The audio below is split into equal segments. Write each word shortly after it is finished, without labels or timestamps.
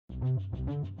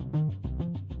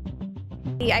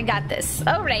I got this.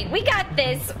 All right, we got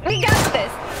this. We got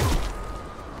this.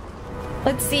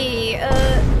 Let's see.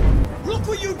 Look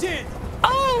what you did.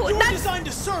 Oh, you were that's designed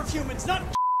to serve humans, not.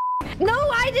 No,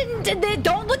 I didn't.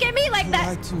 Don't look at me like that.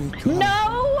 Lied to me, Connor.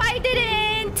 No, I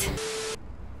didn't.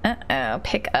 Uh-oh,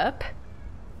 pick up.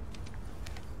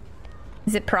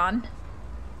 Is it prawn?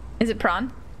 Is it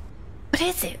prawn? What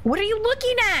is it? What are you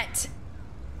looking at?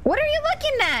 What are you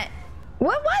looking at?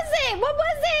 What was it? What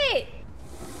was it?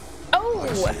 Oh.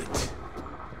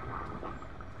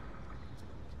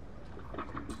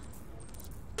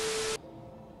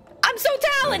 I'm so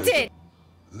talented.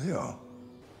 Leo,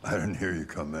 I didn't hear you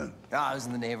come in. Oh, I was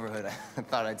in the neighborhood. I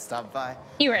thought I'd stop by.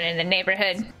 You were in the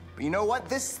neighborhood. But you know what?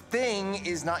 This thing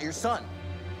is not your son.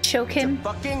 Choke him. It's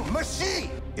a fucking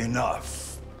machine.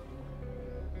 Enough.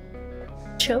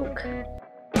 Choke.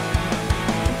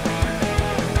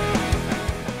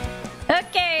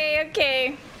 Okay,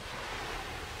 okay.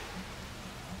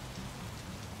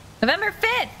 November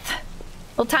 5th.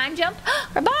 Little time jump.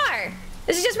 Our bar.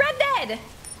 This is just Red Dead.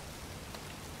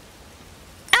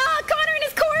 Oh, Connor in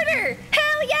his corner.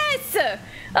 Hell yes.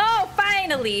 Oh,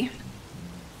 finally.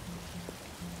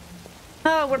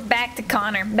 Oh, we're back to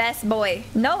Connor. Best boy.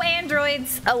 No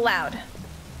androids allowed.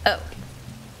 Oh.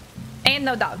 And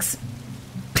no dogs.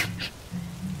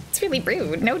 It's really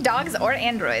rude. No dogs or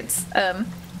androids. I'm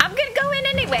gonna go in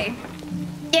anyway.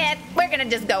 Yeah, we're gonna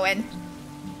just go in.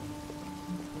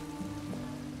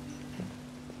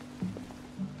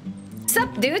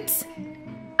 Sup, dudes?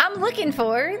 I'm looking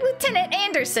for Lieutenant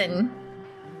Anderson.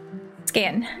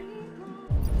 Scan.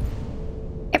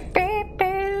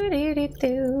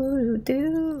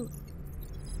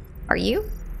 Are you?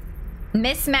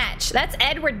 Mismatch. That's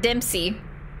Edward Dempsey.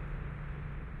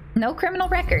 No criminal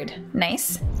record.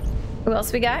 Nice. Who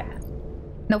else we got?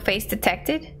 No face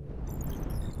detected.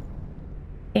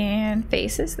 And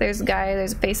faces. There's a guy.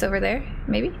 There's a face over there.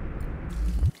 Maybe.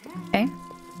 Okay.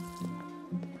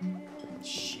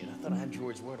 Shit, I thought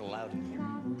androids weren't allowed in here.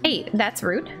 Hey, that's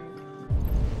rude.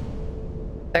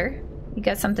 Sir, you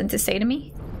got something to say to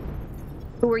me?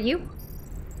 Who are you?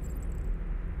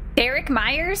 Derek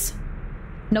Myers?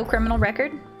 No criminal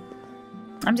record?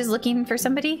 I'm just looking for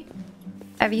somebody.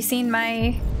 Have you seen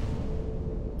my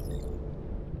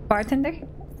bartender?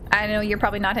 I know you're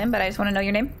probably not him, but I just want to know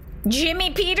your name. Jimmy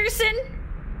Peterson?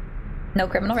 No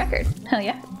criminal record. Hell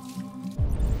yeah.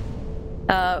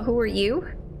 Who are you?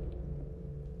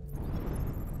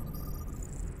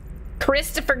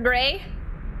 Christopher Gray?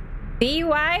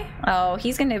 DUI? Oh,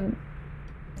 he's gonna...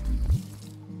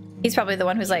 He's probably the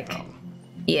one who's like...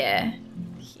 Yeah.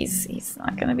 He's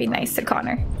not gonna be nice to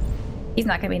Connor. He's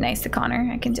not gonna be nice to Connor,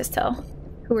 I can just tell.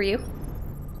 Who are you?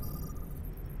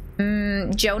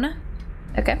 Jonah?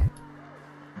 Okay.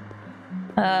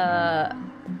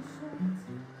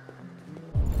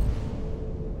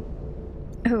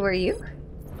 Who are you?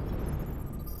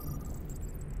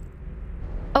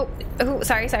 Oh, who?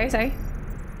 Sorry.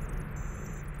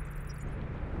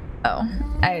 Oh,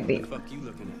 I'd be. What the fuck you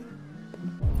looking at?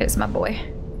 It's my boy.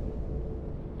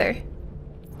 There.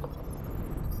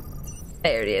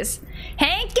 There it is.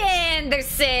 Hank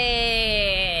Anderson!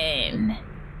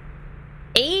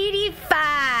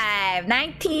 85!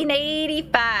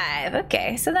 1985.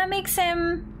 Okay, so that makes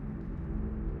him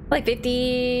like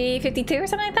 50, 52 or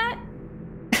something like that?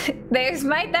 There's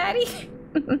my daddy.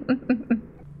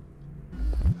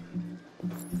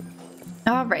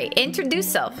 Alright, introduce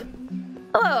self.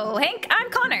 Hello, Hank.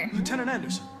 I'm Connor. Lieutenant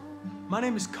Anderson. My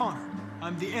name is Connor.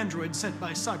 I'm the android sent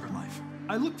by CyberLife.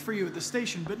 I looked for you at the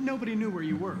station, but nobody knew where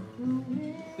you were.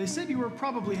 They said you were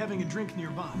probably having a drink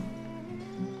nearby.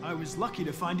 I was lucky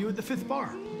to find you at the 5th bar.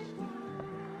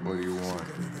 What do you want?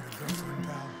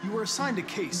 You were assigned a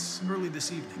case early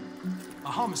this evening. A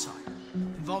homicide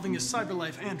involving a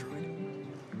CyberLife android.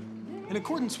 In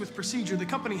accordance with procedure, the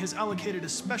company has allocated a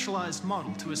specialized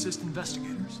model to assist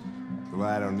investigators. Well,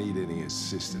 I don't need any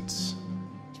assistance.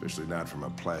 Especially not from a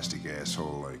plastic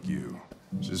asshole like you.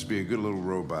 Just be a good little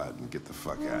robot and get the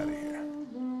fuck out of here.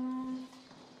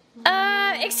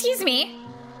 Excuse me.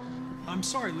 I'm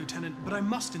sorry, Lieutenant, but I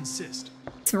must insist.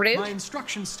 It's rude. My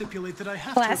instructions stipulate that I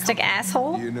have Plastic to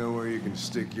asshole. You know where you can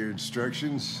stick your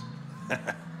instructions?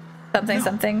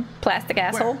 Something. Plastic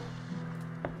asshole.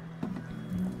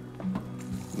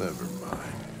 Never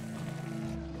mind.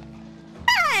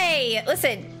 Hey,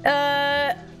 listen.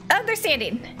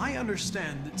 Understanding. I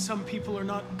understand that some people are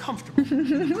not comfortable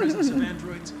in the presence of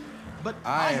androids, but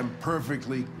I am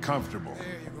perfectly comfortable.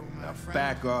 Now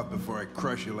back off before I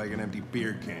crush you like an empty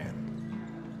beer can.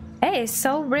 Hey,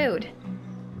 so rude.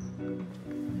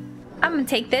 I'm gonna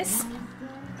take this.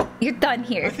 You're done I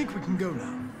here. think we can go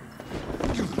now.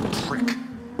 You little prick.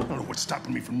 I don't know what's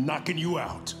stopping me from knocking you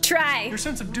out. Try. Your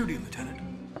sense of duty, Lieutenant.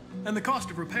 And the cost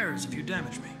of repairs if you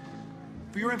damage me.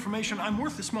 For your information, I'm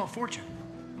worth a small fortune.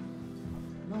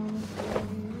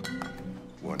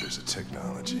 Wonders of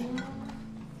technology.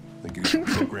 Think you can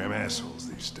program assholes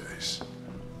these days.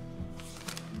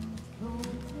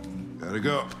 Gotta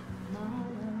go.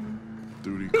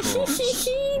 Duty calls.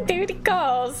 Duty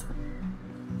calls.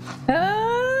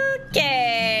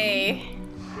 Okay.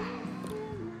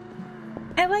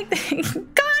 I like the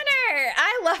Connor.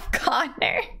 I love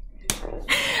Connor.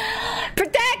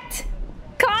 Protect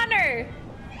Connor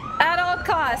at all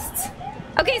costs.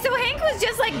 Okay, so Hank was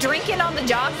just like drinking on the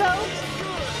job though.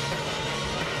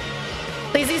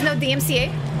 Please, he's no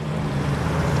DMCA.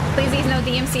 Please, he's no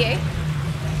DMCA.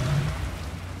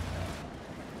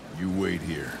 You wait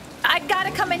here. I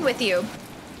gotta come in with you.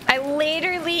 I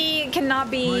literally cannot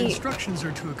My be. instructions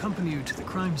are to accompany you to the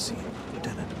crime scene,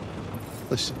 Lieutenant.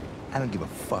 Listen, I don't give a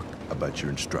fuck about your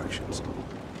instructions.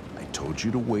 I told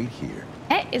you to wait here.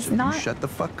 That is So not. you shut the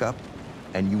fuck up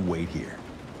and you wait here.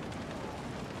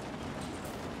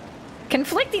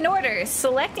 Conflicting orders,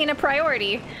 selecting a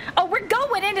priority. Oh, we're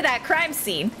going into that crime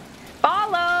scene.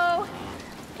 Follow.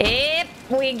 Yep,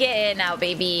 we get in now,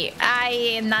 baby. I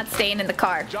am not staying in the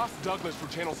car. Josh Douglas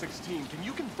for Channel 16. Can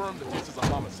you confirm that this is a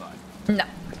homicide? No.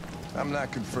 I'm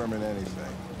not confirming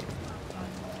anything.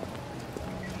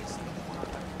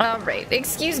 All right,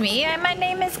 excuse me. My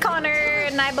name is Connor,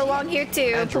 and I belong here too.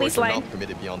 Androids Police are line. not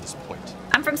permitted beyond this point.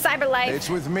 I'm from CyberLife. It's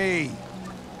with me.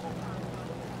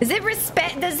 Is it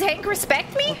respect? Does Hank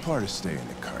respect me What part of staying in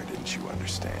the car didn't you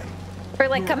understand? for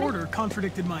like Your coming? order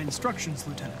contradicted my instructions,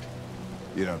 Lieutenant.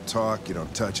 You don't talk, you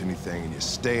don't touch anything, and you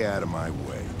stay out of my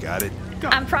way. Got it?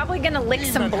 I'm probably gonna lick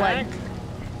some blood.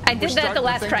 I did that at the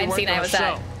last crime scene I was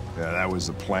at. Yeah, that was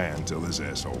the plan until this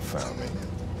asshole found me.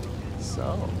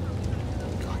 So,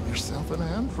 got yourself an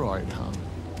android, huh?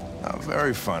 Oh,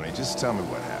 very funny. Just tell me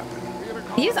what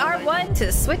happened. Use R1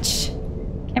 to switch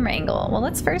camera angle. Well,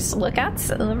 let's first look out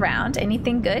around.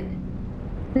 Anything good?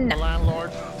 The No.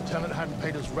 landlord, the tenant hadn't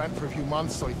paid his rent for a few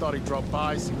months, so he thought he'd drop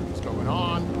by, see what was going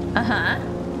on. Uh-huh.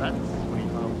 That's when he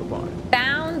found the body.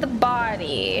 Found the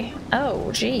body. Oh,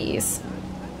 jeez.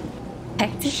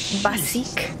 Hectic.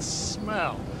 Basic. That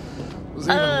smell was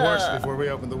even worse before we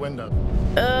opened the window.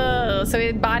 Oh, so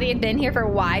his body had been here for a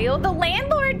while. The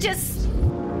landlord just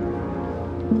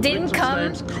didn't Victim's come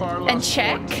name's Carlos and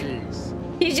check. Ortiz.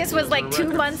 He just was like 2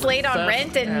 months late on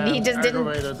rent, and he just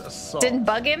aggravated assault. didn't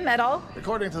bug him at all.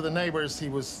 According to the neighbors, he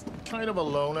was kind of a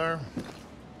loner.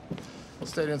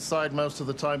 Stayed inside most of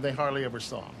the time. They hardly ever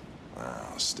saw him.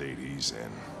 Well, stayed easy in.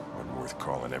 Wasn't worth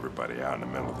calling everybody out in the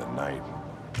middle of the night.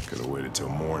 Could have waited till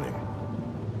morning.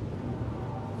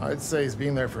 I'd say he's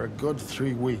been there for a good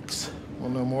 3 weeks.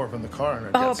 We'll know more when the coroner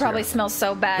Oh, gets it probably here. smells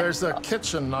so bad. There's a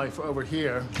kitchen knife over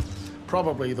here.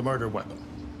 Probably the murder weapon.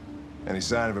 Any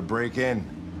sign of a break-in?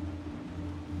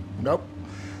 Nope.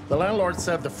 The landlord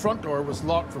said the front door was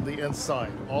locked from the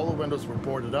inside. All the windows were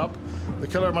boarded up. The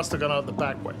killer must have gone out the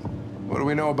back way. What do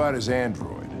we know about his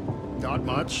android? Not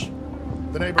much.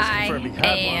 The neighbors I confirmed he had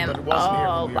am one, but it wasn't here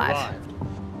all when we live. arrived.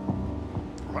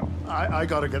 I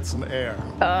gotta get some air.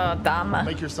 Oh, Dama.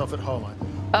 Make yourself at home.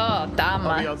 Oh, I'll be Dama.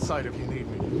 outside if you need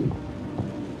me.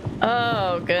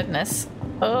 Oh, goodness.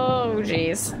 Oh,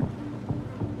 jeez.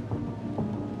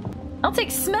 I'll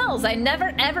take smells I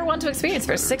never ever want to experience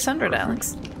for 600,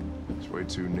 Alex. It's way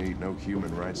too neat. No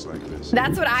human rights like this.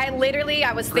 That's what I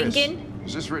was Chris, thinking.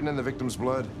 is this written in the victim's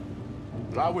blood?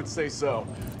 I would say so.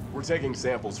 We're taking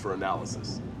samples for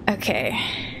analysis. Okay.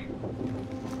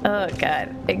 Oh,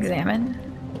 God. Examine.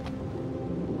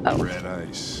 Oh, Red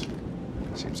ice.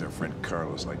 Seems our friend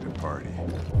Carlos liked to party.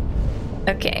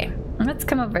 okay. Let's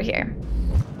come over here.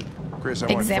 Chris, I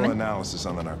want Examine. full analysis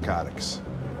on the narcotics.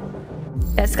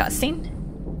 Disgusting.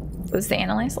 Who's to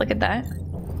analyze? Look at that.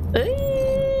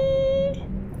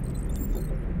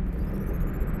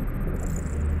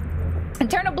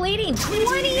 Internal bleeding.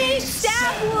 28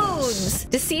 stab wounds.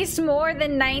 Deceased more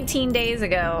than 19 days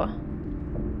ago.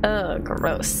 Oh,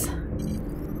 gross.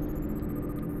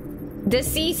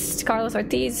 Deceased Carlos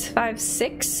Ortiz,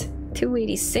 5'6",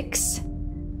 286.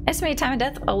 Estimated time of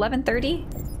death, 11:30.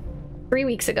 3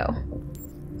 weeks ago.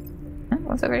 Huh,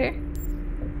 what's over here?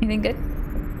 Anything good?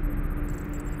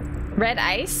 Red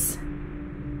ice.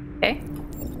 Okay.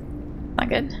 Not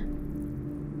good.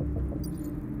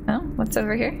 Oh, what's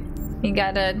over here? You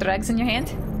got drugs in your hand?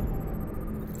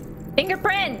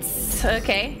 Fingerprints!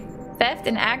 Okay. Theft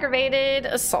and aggravated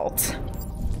assault.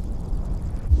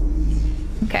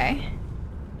 Okay.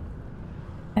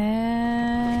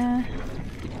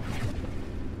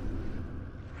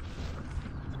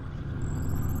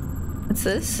 What's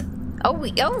this? Oh,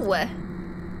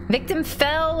 victim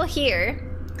fell here.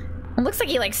 It looks like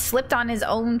he like slipped on his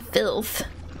own filth.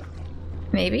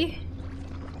 Maybe.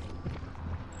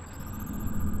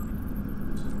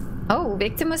 Oh,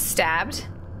 victim was stabbed.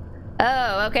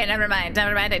 Oh, okay, never mind.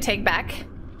 Never mind, I take back.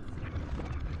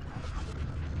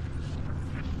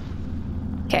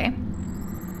 Okay.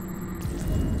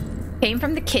 Came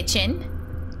from the kitchen.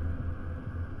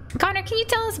 Connor, can you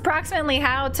tell us approximately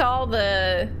how tall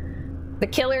the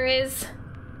killer is?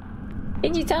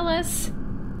 Can you tell us?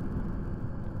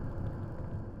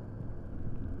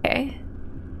 Okay.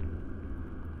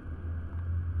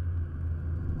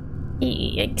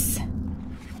 Yikes.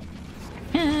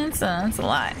 That's a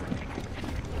lot.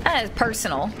 That is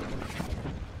personal.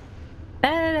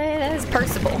 That is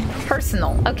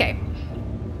personal. Okay.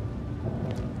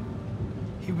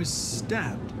 He was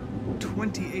stabbed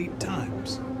 28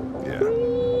 times. Yeah.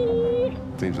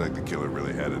 Seems like the killer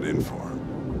really had it in for him.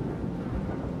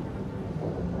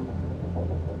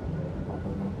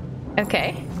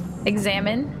 Okay.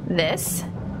 Examine this.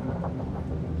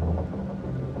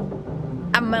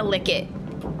 I'm gonna lick it.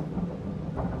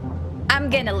 I'm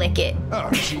gonna lick it.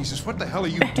 Oh, Jesus, what the hell are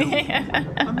you doing?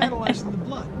 I'm analyzing the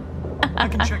blood. I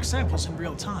can check samples in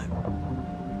real time.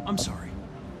 I'm sorry.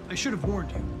 I should have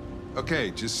warned you. Okay,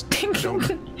 just don't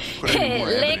put any more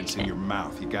evidence in your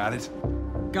mouth. You got it?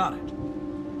 Got it.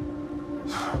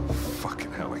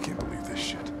 Fucking hell, I can't believe this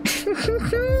shit.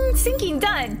 Sinking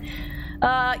done.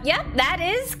 Yep, that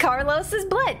is Carlos's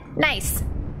blood. Nice.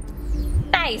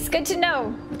 Nice, good to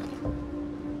know.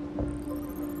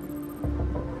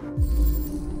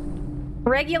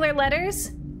 Regular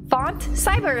letters, font,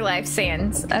 CyberLife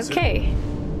Sands. Okay.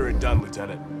 You're done,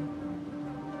 Lieutenant.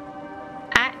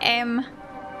 I am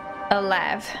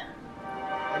alive.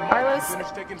 Hey, Mike, Carlos? you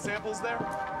finished taking samples there?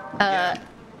 Yeah,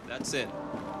 that's it.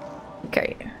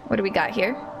 Okay, what do we got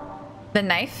here? The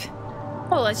knife.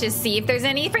 Well, let's just see if there's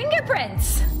any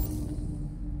fingerprints.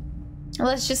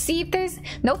 Let's just see if there's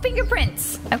no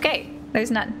fingerprints. Okay,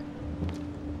 there's none.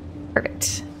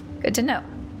 Perfect. Good to know.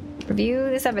 Review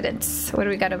this evidence. What do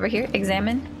we got over here?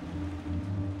 Examine.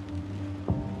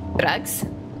 Drugs.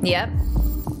 Yep.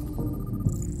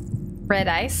 Red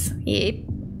ice. Yep.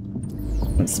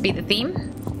 Seems to be the theme.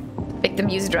 Victim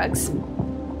used drugs.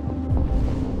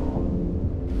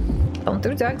 Don't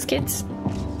do drugs, kids.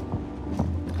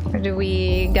 What do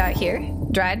we got here?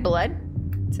 Dried blood.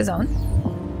 It's his own.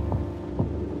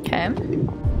 Okay.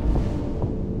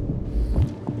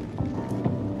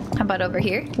 How about over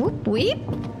here? Whoop, weep.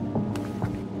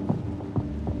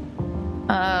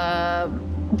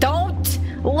 Don't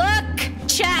look,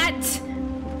 chat.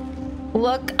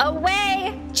 Look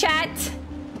away, chat.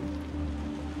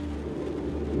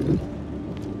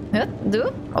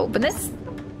 Open this. Is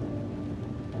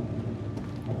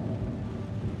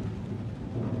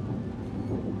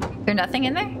there nothing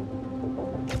in there?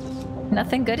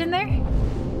 Nothing good in there?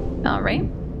 All right.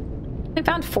 We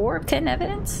found 4 of 10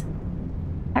 evidence.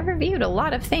 I've reviewed a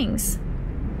lot of things.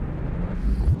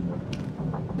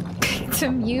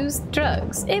 Some used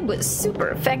drugs. It was super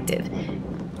effective.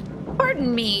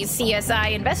 Pardon me,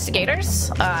 CSI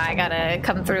investigators. I gotta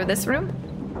come through this room.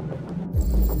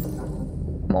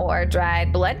 More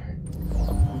dried blood.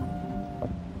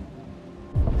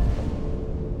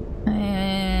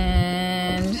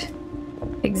 And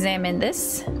examine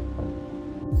this.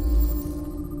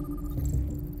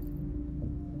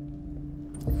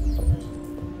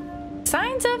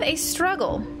 Signs of a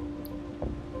struggle.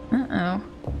 Uh-oh.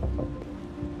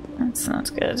 That's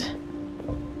not good.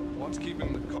 What's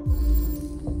keeping the car?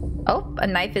 Oh, a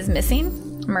knife is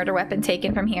missing. Murder weapon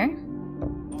taken from here.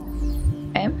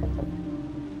 Okay.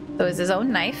 So is his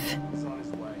own knife. He's on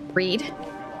his way. Read. Won't be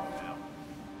long now.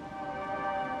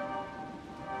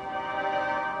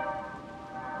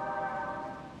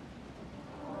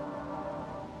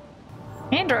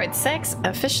 Android sex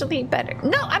officially better.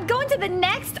 No, I'm going to the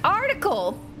next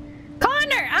article.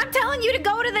 Connor, I'm telling you to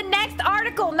go to the next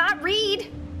article, not read.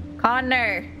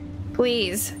 Connor,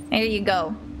 please. There you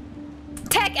go.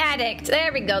 Tech addict.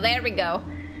 There we go. There we go.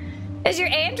 Is your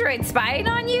android spying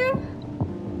on you?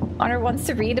 Connor wants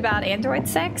to read about android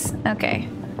sex? Okay.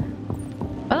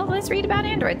 Well, let's read about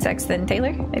android sex then,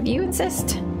 Taylor, if you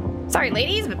insist. Sorry,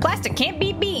 ladies, but plastic can't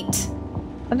be beat.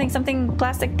 Something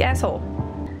plastic asshole.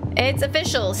 It's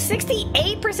official.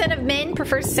 68% of men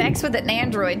prefer sex with an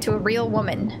android to a real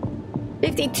woman.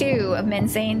 52 of men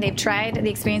saying they've tried the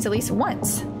experience at least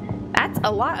once. That's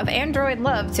a lot of android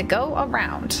love to go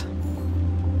around.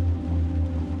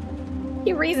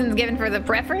 Few reasons given for the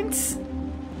preference.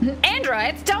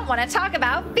 Androids don't want to talk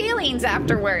about feelings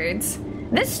afterwards.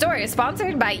 This story is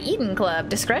sponsored by Eden Club.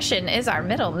 Discretion is our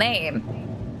middle name.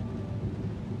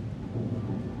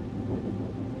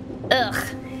 Ugh.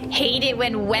 Hate it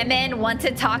when women want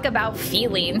to talk about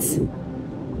feelings.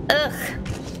 Ugh.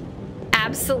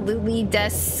 Absolutely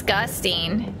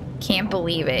disgusting. Can't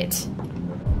believe it.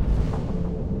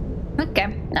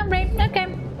 Okay. Alright. Okay.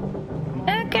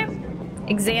 Okay.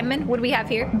 Examine. What do we have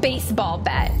here? Baseball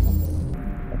bat.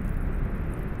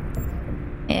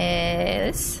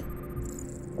 Is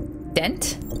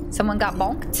dent. Someone got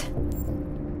bonked.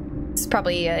 This is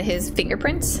probably his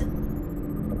fingerprints.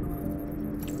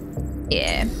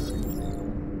 Yeah.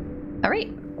 All right.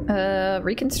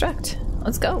 Reconstruct.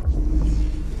 Let's go.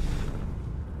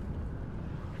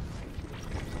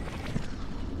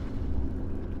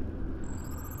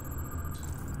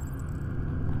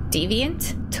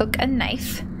 Deviant took a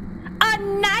knife. A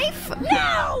knife?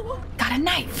 No! Got a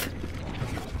knife.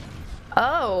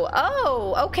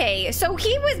 Oh, okay. So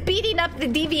he was beating up the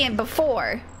Deviant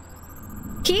before.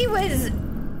 Deviant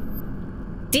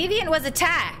was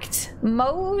attacked.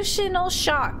 Emotional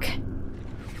shock.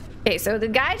 Okay, so the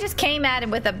guy just came at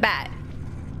him with a bat.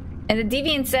 And the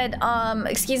Deviant said,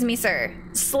 excuse me, sir.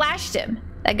 Slashed him.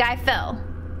 That guy fell.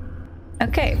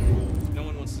 Okay. No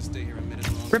one wants to stay here a minute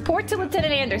longer. Report to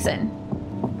Lieutenant Anderson.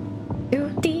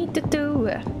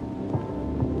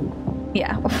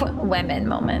 Yeah, women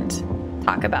moment.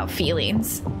 Talk about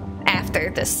feelings after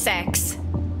the sex.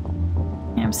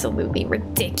 Absolutely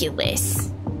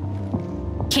ridiculous.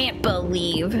 Can't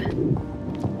believe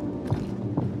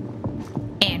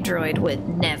Android would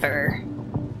never.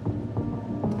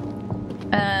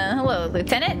 Hello,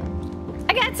 Lieutenant.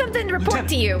 I got something to report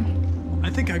to you. I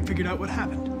think I figured out what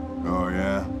happened. Oh,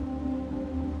 yeah?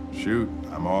 Shoot,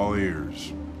 I'm all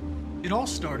ears. It all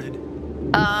started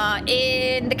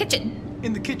In the kitchen.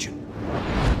 in the kitchen.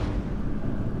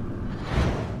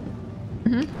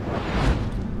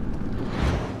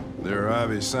 There are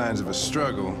obvious signs of a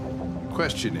struggle.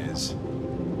 Question is,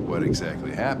 what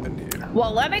exactly happened here?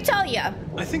 Well, let me tell you.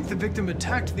 I think the victim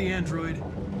attacked the android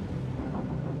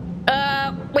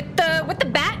With the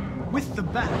bat? with the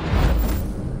bat.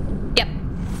 Yep.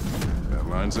 That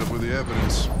lines up with the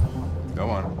evidence. Go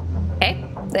on. Okay.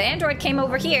 The android came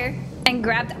over here and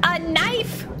grabbed a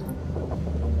knife.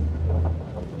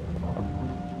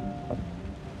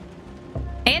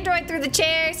 Android through the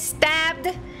chair, stabbed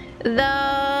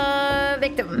the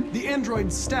victim. The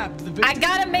android stabbed the victim. I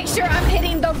gotta make sure I'm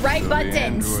hitting the right So buttons.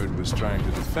 the android was trying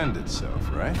to defend itself,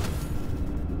 right?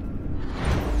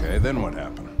 Okay, then what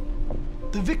happened?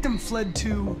 The victim fled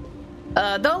to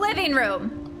The living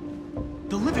room,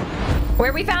 the living room.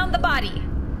 where we found the body.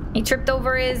 He tripped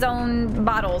over his own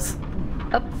bottles.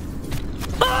 Oh!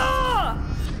 Oh!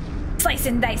 Slice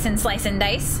and dice and slice and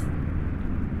dice.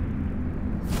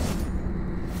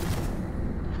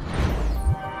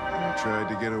 Tried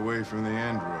to get away from the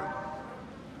android.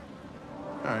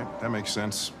 All right, that makes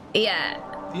sense. Yeah.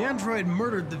 The android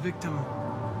murdered the victim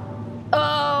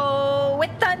Oh, with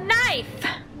the knife.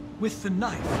 with the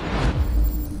knife.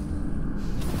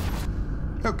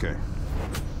 Okay.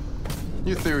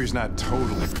 Your theory's not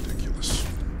totally ridiculous.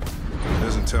 But it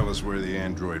doesn't tell us where the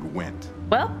android went.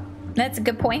 Well, that's a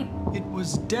good point. It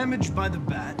was damaged by the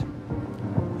bat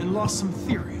and lost some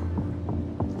therium.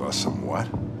 Lost some what?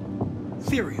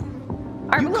 Therium.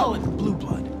 Our You call it blue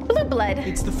blood. blue blood.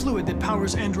 It's the fluid that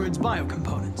powers androids'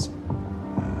 biocomponents.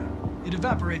 It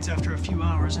evaporates after a few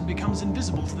hours and becomes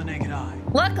invisible to the naked eye.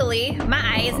 Luckily, my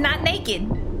eye is not naked.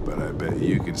 But I bet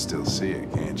you can still see it,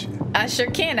 can't you? I sure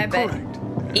can, I bet. Correct.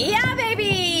 Yeah,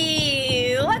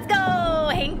 baby! Let's go!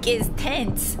 Hank is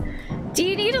tense. Do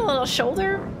you need a little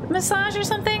shoulder massage or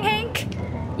something, Hank?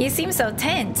 You seem so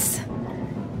tense.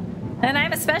 And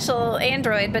I'm a special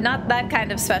android, but not that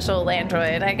kind of special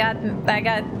android. I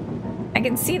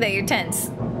can see that you're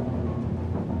tense.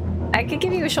 I could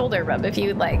give you a shoulder rub if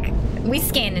you'd like. We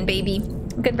scanning, baby.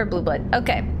 Good for blue blood.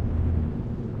 Okay.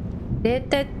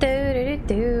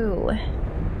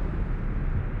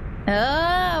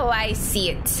 Oh, I see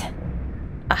it.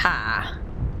 Aha.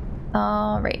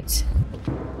 All right.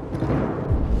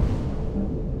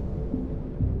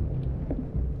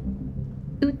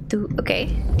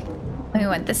 Okay. We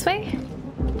went this way.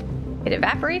 It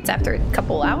evaporates after a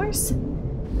couple hours.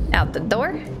 Out the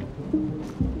door.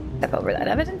 Step over that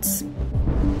evidence.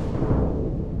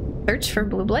 Search for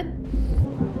blue blood.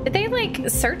 Did they like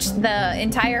search the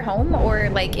entire home, or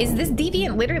like is this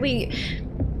deviant literally?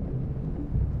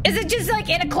 Is it just like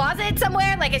in a closet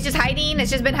somewhere? Like it's just hiding?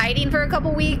 It's just been hiding for a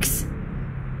couple weeks?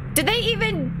 Did they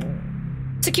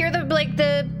even secure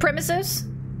the premises?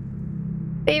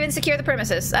 They even secure the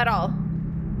premises at all?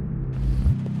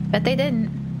 Bet they didn't.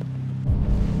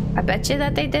 I bet you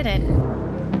that they didn't.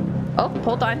 Oh,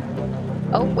 hold on.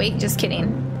 Oh, wait, just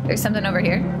kidding. There's something over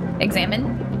here.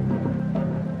 Examine.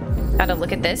 Gotta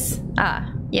look at this.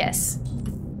 Ah, yes.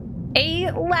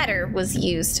 A ladder was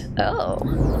used. Oh.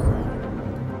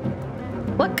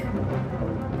 Look.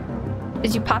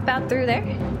 Did you pop out through there?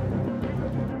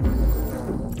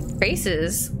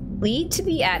 Traces lead to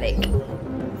the attic.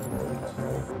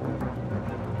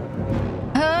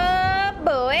 Oh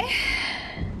boy.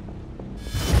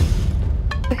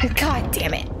 God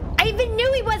damn it. I even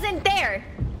knew he wasn't there.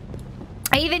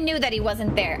 I even knew that he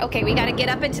wasn't there. Okay, we gotta get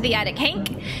up into the attic. Hank,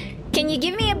 can you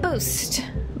give me a boost,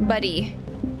 buddy?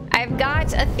 I've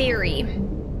got a theory.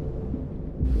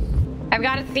 I've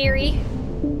got a theory.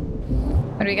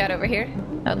 What do we got over here?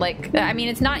 Oh, like, I mean,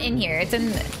 it's not in here. It's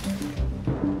in...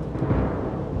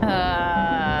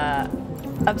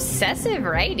 obsessive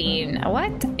writing.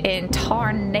 What?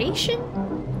 Incarnation?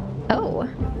 Oh.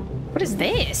 What is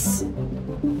this?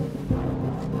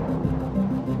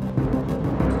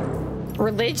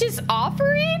 Religious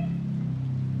offering?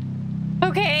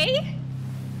 Okay.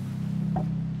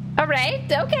 All right.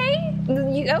 Okay.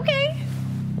 Okay.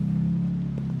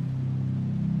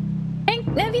 Hank,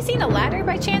 have you seen a ladder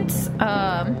by chance?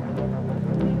 I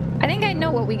think I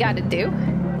know what we got to do.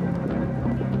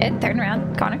 Ed, turn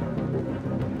around, Connor.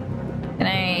 Can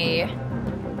I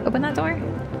open that door?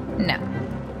 No.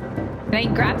 Can I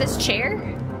grab this chair?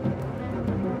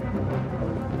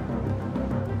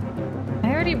 I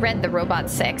already read the Robot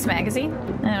Sex magazine.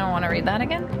 I don't want to read that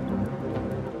again.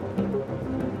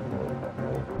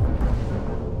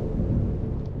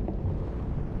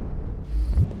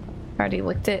 Already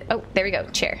looked at... Oh, there we go.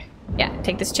 Chair. Yeah,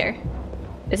 take this chair.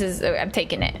 This is... Oh, I'm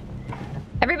taking it.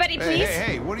 Everybody, please.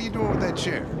 Hey, what are you doing with that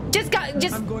chair? Just...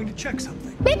 I'm going to check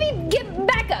something. Maybe get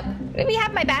back up. Maybe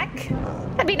have my back.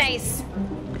 That'd be nice.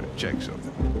 I'm gonna check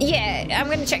something. Yeah, I'm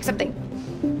gonna check something.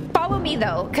 Follow me,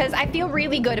 though, because I feel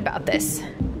really good about this.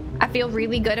 I feel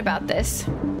really good about this.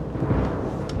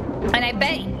 And I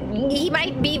bet he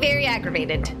might be very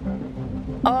aggravated.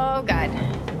 Oh, God.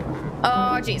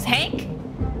 Oh, jeez. Hank?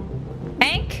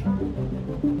 Hank?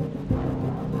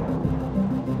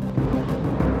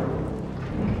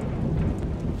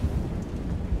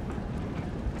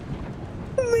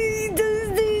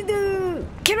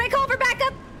 Can I call for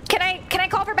backup? Can I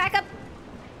call for backup?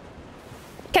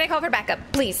 Can I call for backup,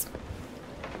 please?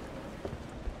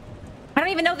 I don't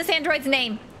even know this android's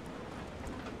name.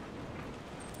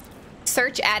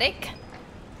 Search attic?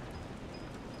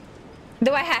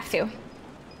 Do I have to?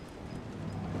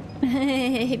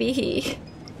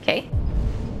 Okay.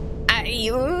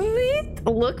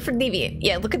 Look for deviant.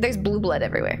 Yeah, look at there's blue blood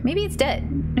everywhere. Maybe it's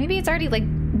dead. Maybe it's already like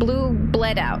blue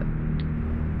bled out.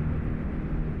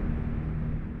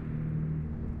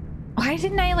 Why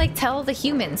didn't I like tell the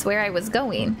humans where I was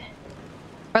going?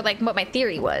 Or like what my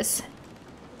theory was?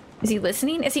 Is he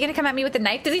listening? Is he gonna come at me with the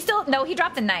knife? Does he still? No, he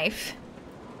dropped the knife.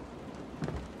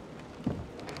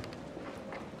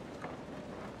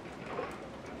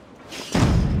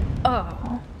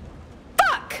 Oh.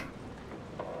 Fuck!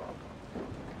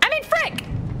 I mean, frick!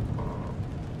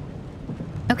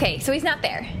 Okay, so he's not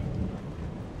there.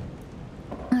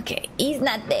 Okay, he's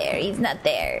not there. He's not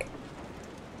there.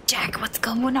 Jack, what's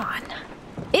going on?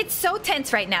 It's so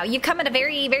tense right now. You come at a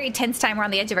very, very tense time. We're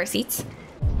on the edge of our seats.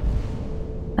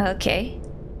 Okay.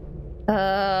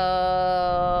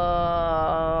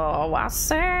 I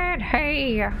said,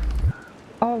 hey.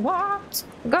 Oh, what's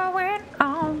going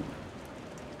on?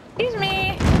 Excuse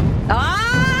me.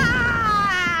 Ah!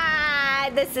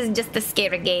 This is just a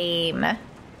scary game.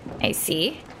 I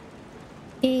see.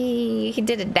 He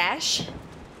did a dash.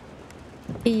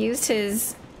 He used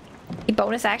his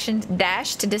bonus action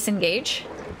dash to disengage.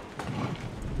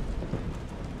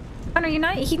 Oh no, you're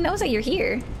not. He knows that you're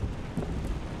here.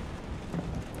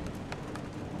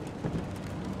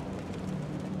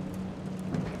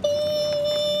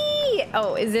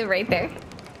 Oh, is it right there?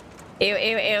 Ew, ew,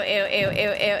 ew, ew, ew,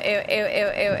 ew, ew, ew, ew,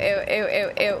 ew, ew, ew, ew,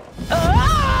 ew.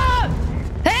 Oh!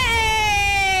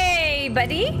 Hey,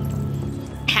 buddy.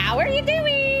 How are you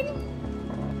doing?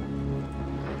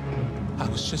 I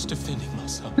was just defending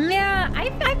myself. Yeah, I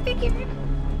figured.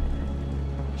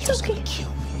 He was gonna kill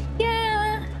me.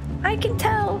 Yeah, I can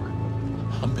tell.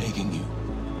 I'm begging you.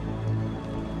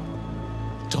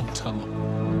 Don't tell him.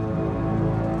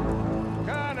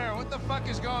 Connor, what the fuck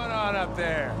is going on up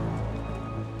there?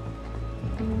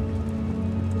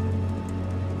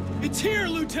 It's here,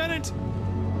 Lieutenant!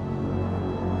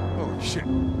 Oh, shit.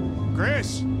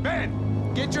 Chris,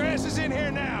 Ben, get your asses in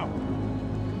here now!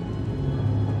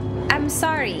 I'm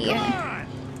sorry. Come on!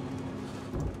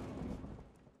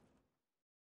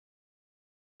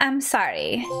 I'm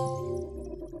sorry.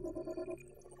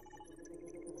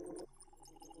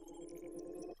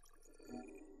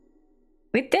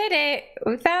 We did it.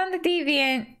 We found the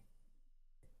deviant.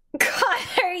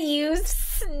 Connor, you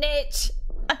snitch.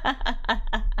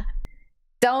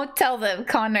 Don't tell them,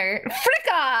 Connor. Frick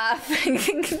off.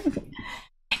 It's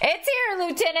here,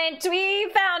 Lieutenant. We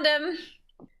found him.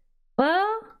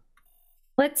 Well,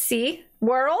 let's see.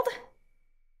 World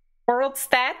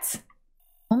stats.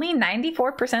 Only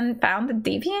 94% found the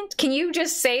deviant? Can you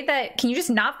just say that? Can you just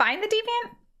not find the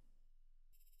deviant?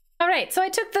 All right, so I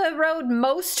took the road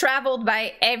most traveled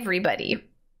by everybody.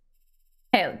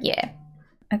 Hell yeah.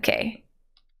 Okay.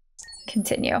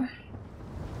 Continue.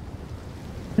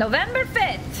 November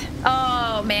 5th.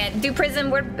 Oh man, Do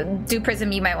Prism,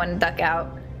 you might want to duck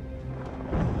out.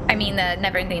 I mean, the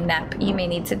never-ending nap. You may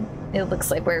need to. It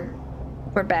looks like we're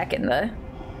back in the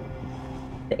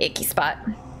icky spot.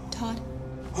 Todd.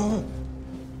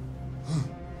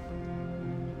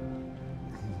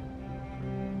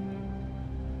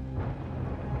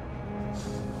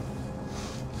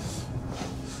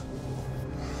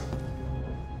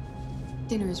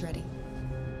 Dinner is ready.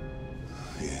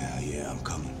 Yeah, I'm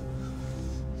coming.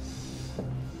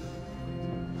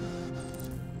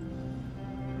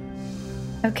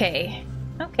 Okay.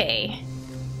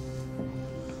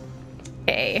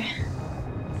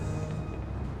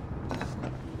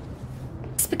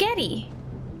 Spaghetti.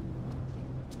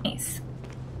 Nice.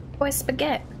 Boy,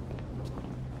 spaghetti.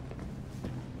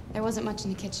 There wasn't much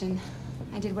in the kitchen.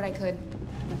 I did what I could.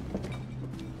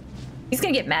 He's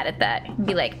gonna get mad at that and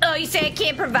be like, oh, you say I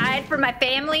can't provide for my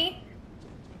family?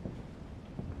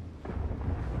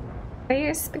 Enjoy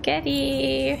your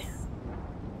spaghetti.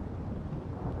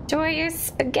 Enjoy your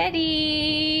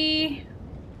spaghetti.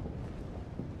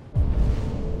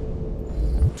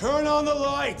 Turn on the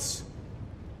lights!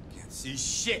 Can't see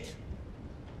shit.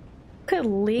 You could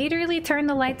literally turn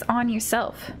the lights on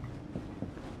yourself.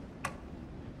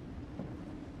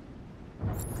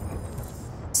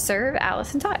 Serve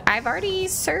Alice and Todd. I've already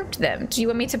served them. Do you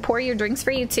want me to pour your drinks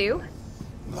for you too?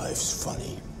 Life's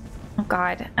funny. Oh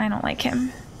God, I don't like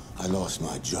him. I lost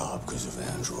my job because of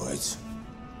androids.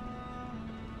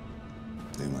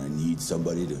 Then I need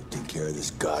somebody to take care of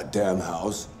this goddamn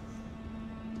house.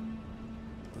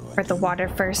 Pour the water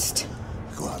first.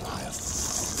 Go out and hire a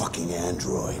fucking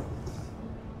android.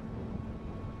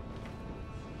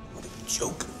 What a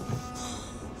joke.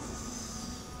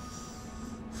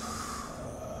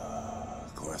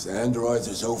 Of course, androids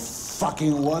are so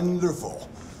fucking wonderful.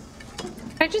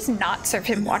 I just not serve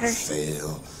him water. They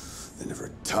fail. They're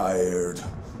never tired.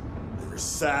 Never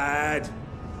sad.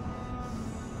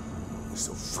 They're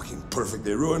so fucking perfect.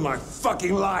 They ruined my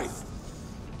fucking life.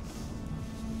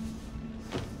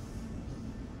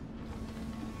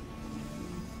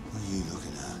 What are you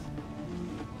looking at?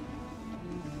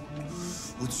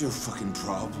 What's your fucking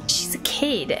problem? She's a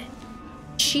kid.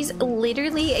 She's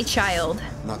literally a child.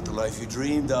 Not the life you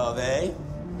dreamed of, eh?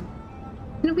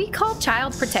 Can we call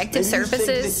Child Protective Maybe you think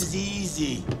Services this is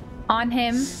easy. on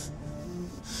him?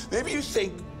 Maybe you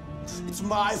think it's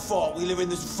my fault we live in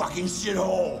this fucking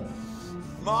shithole.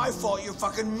 My fault your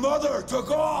fucking mother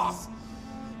took off.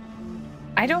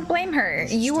 I don't blame her.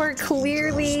 You are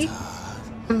clearly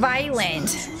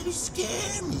violent. You really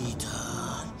scare me,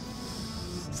 Todd.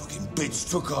 Fucking bitch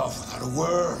took off without a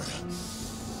word.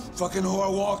 Fucking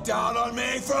whore walked out on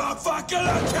me for a fucking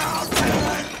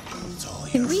accountant.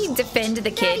 Can we defend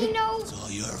the kid? It's all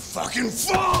your fucking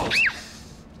fault.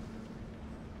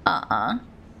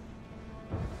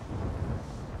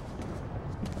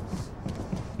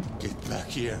 Get back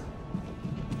here.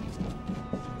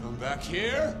 Come back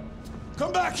here.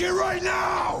 Come back here right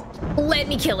now. Let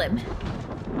me kill him.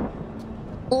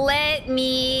 Let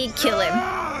me kill him.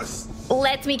 Yes!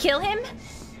 Let me kill him.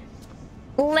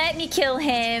 Let me kill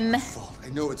him. I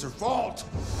know it's her fault.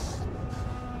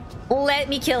 Let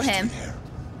me kill him.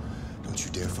 Don't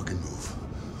you dare fucking move,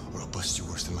 or I'll bust you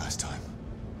worse than last time.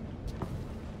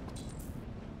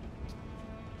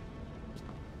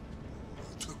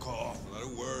 Took off without a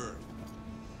word.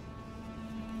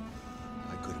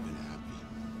 I could have been happy.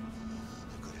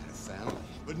 I could have had a family.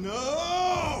 But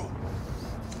no!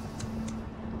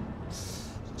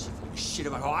 She didn't give a shit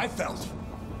about how I felt.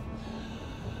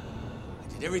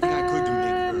 I did everything I could to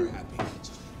make her happy.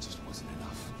 It just wasn't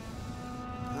enough.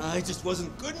 I just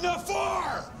wasn't good enough for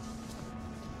her!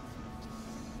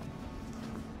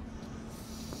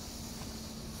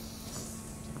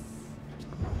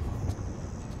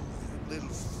 Little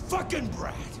fucking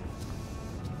brat!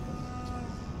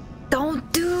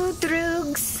 Don't do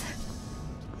drugs.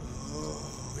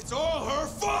 Oh, it's all her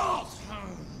fault!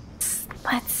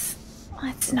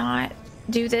 Let's not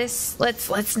do this.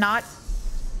 Let's not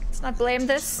blame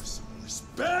this.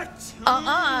 Respect.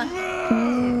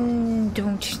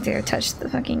 Don't you dare touch the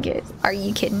fucking kid. Are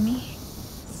you kidding me?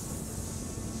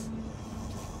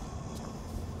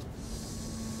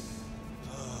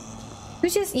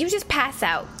 You just pass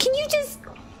out. Can you just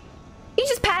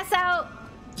pass out?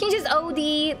 Can you just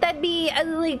OD? That'd be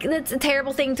like, that's a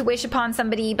terrible thing to wish upon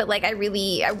somebody, but like I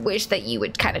wish that you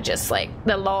would kind of just like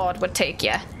the Lord would take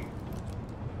you.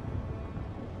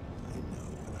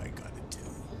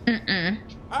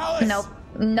 Alice!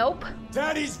 Nope.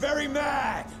 Daddy's very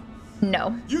mad!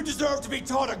 No. You deserve to be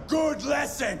taught a good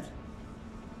lesson!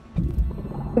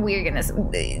 We're gonna...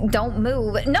 Don't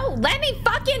move. No, let me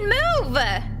fucking move!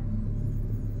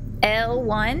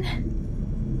 L1.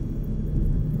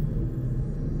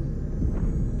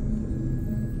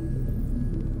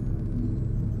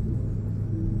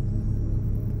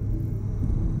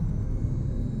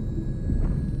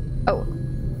 Oh.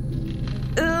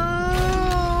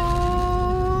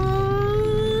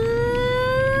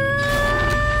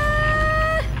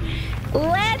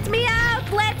 Let me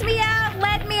out! Let me out!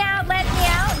 Let me out! Let me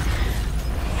out!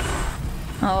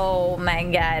 Oh my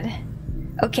god.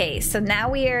 Okay, so now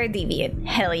we are a deviant.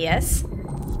 Hell yes.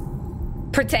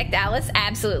 Protect Alice?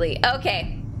 Absolutely.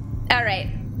 Okay. Alright.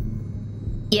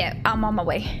 Yeah, I'm on my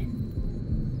way.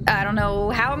 I don't know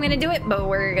how I'm gonna do it, but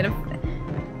we're gonna...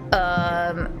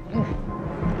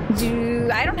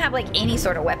 I don't have like any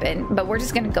sort of weapon, but we're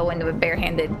just gonna go into it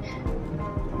barehanded.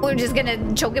 We're just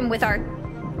gonna choke him with our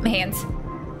hands.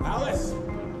 Alice!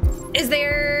 Is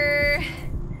there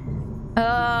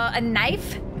a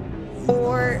knife?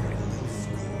 Or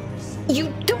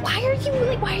you don't, why are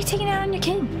you taking it out on your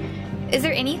kid? Is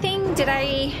there anything? Do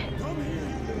I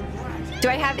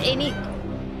have any?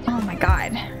 Oh my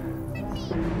god.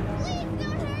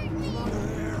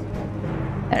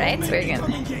 Alright, so we're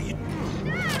gonna...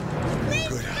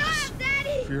 Good, Alice.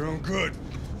 For your own good.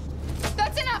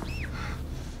 That's enough!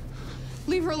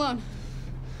 Leave her alone.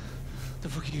 What the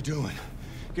fuck are you doing?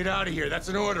 Get out of here, that's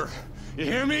an order. You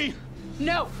hear me?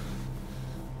 No!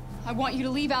 I want you to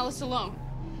leave Alice alone.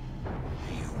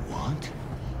 You want?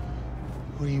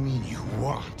 What do you mean you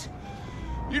want?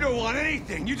 You don't want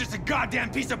anything, you're just a goddamn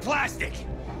piece of plastic!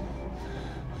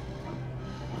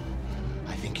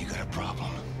 I think you got a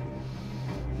problem.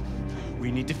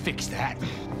 We need to fix that.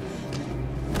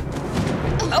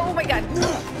 Oh my god.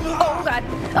 Oh god.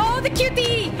 Oh, the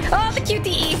QTE! Oh, the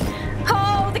QTE!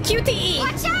 Oh, the QTE!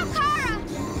 Watch out, Kara!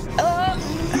 Oh.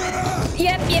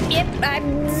 Yep.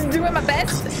 I'm doing my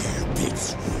best.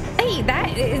 Hey,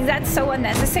 that's so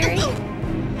unnecessary.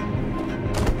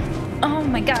 Oh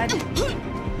my god.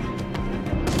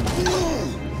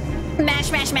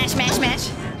 Mash.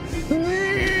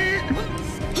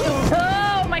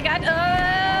 Oh my god.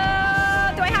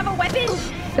 Do I have a weapon?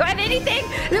 Do I have anything?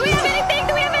 Do we have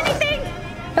anything?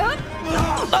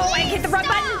 Oh, I hit the wrong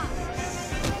button.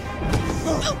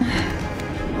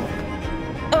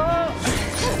 Oh.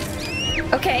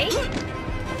 Okay.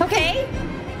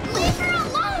 Leave her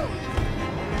alone!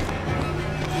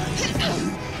 You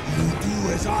do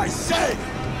as I say!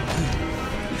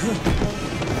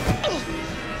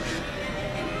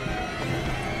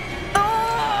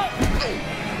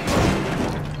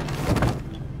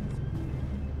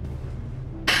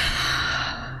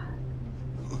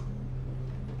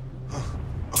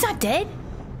 He's not dead.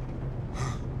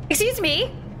 Excuse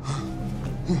me.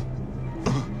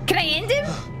 Can I end him?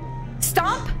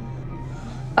 Stomp?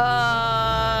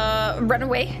 Run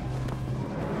away.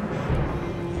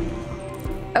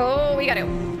 Oh, we gotta...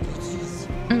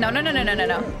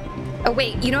 No. Oh,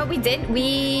 wait, you know what we did?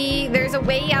 There's a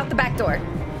way out the back door.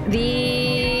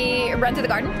 Run to the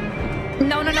garden?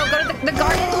 No, go to the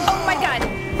garden. Oh my god.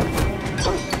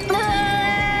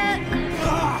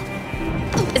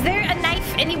 Is there a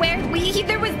knife anywhere?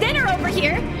 There was dinner over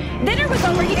here. Dinner was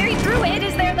over here. He threw it.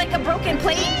 Is there like a broken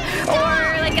plate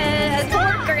or like a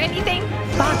fork or anything?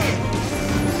 Fuck.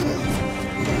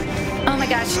 Oh my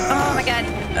gosh. Oh my god.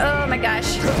 Oh my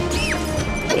gosh.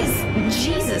 What is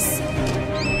Jesus?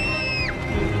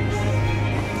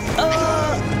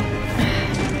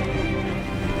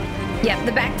 Yep,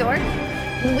 the back door.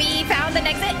 We found an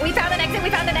exit. We found an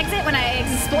exit when I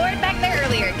explored back there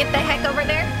earlier. Get the heck over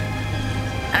there.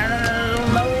 I don't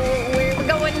know where we're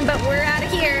going, but we're out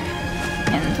of here.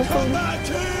 And hopefully...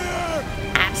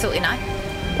 Absolutely not.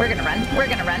 We're gonna run.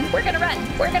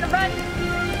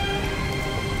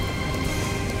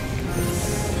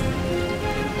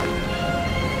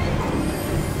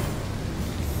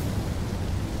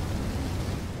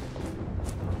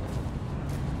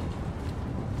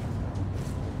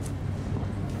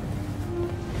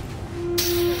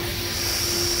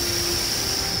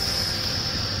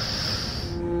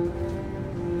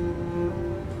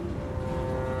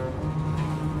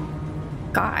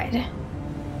 God.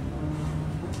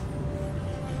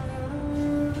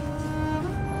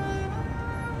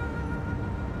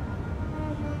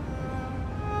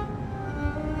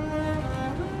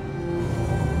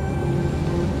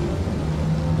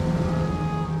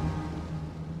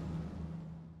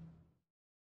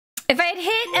 If I had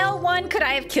hit L1, could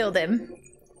I have killed him?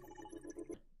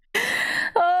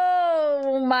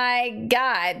 Oh my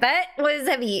god, that was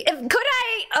heavy. Could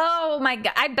I? Oh my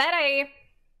god, I bet I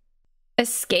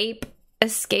escape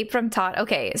from Todd.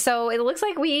 Okay, so it looks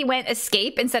like we went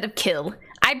escape instead of kill.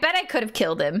 I bet I could have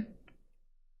killed him.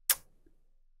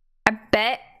 I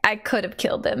bet I could have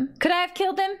killed him. Could I have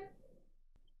killed him?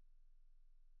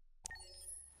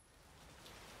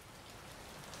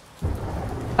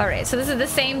 Alright, so this is the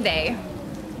same day.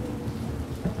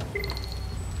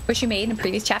 Which you made in a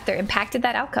previous chapter impacted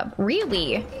that outcome.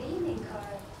 Really?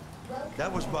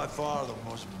 That was by far the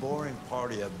most boring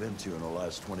party I've been to in the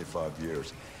last 25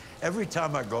 years. Every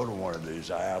time I go to one of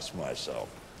these, I ask myself,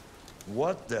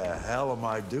 what the hell am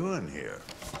I doing here?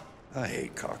 I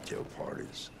hate cocktail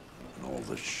parties and all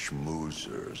the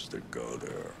schmoozers that go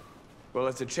there. Well,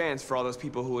 it's a chance for all those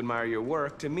people who admire your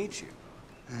work to meet you.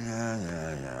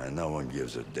 Yeah. No one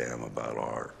gives a damn about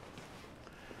art.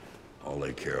 All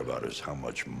they care about is how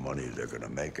much money they're gonna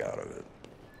make out of it.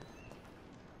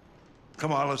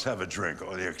 Come on, let's have a drink.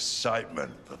 Oh, the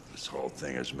excitement of this whole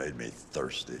thing has made me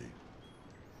thirsty.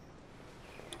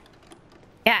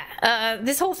 Yeah,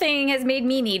 this whole thing has made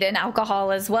me need an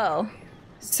alcohol as well,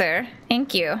 sir.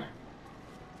 Thank you.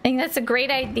 I think that's a great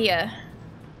idea.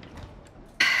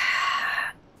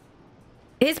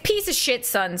 His piece of shit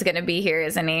son's gonna be here,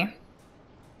 isn't he?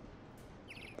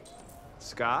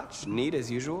 Scotch, neat as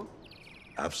usual.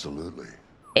 Absolutely.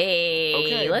 Hey,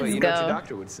 okay, let's but you go. know what your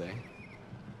doctor would say.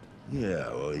 Yeah,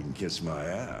 well, he can kiss my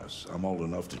ass. I'm old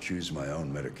enough to choose my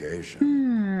own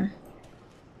medication.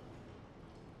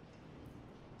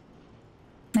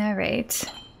 All right.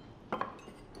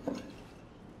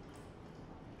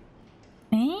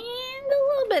 And a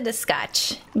little bit of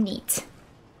scotch. Neat.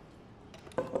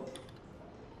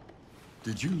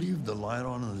 Did you leave the light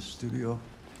on in the studio?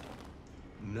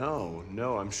 No,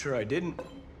 I'm sure I didn't.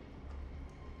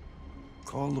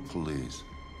 Call the police.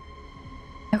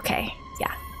 Okay,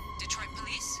 yeah. Detroit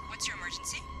Police, what's your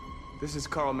emergency? This is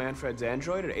Carl Manfred's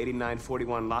android at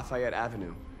 8941 Lafayette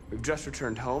Avenue. We've just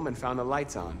returned home and found the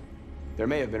lights on. There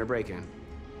may have been a break-in.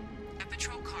 A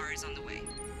patrol car is on the way.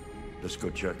 Let's go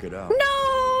check it out. No,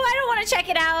 I don't want to check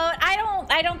it out.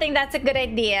 I don't think that's a good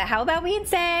idea. How about we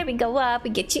instead, we go up, we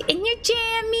get you in your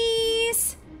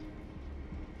jammies.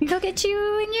 We go get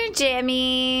you in your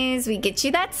jammies. We get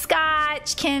you that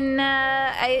scotch. Can,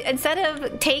 instead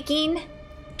of taking,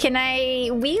 can I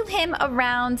wheel him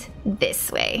around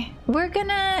this way?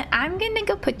 I'm gonna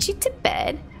go put you to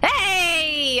bed.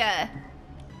 Hey!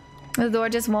 The door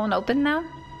just won't open now.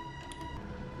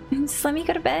 Just let me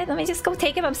go to bed. Let me just go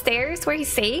take him upstairs where he's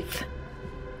safe.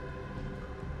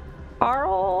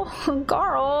 Carl.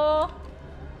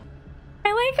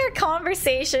 I like our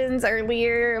conversations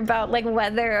earlier about like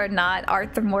whether or not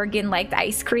Arthur Morgan liked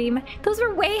ice cream. Those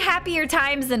were way happier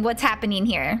times than what's happening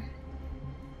here.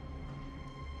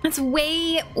 That's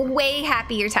way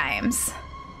happier times.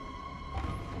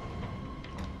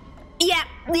 Yep.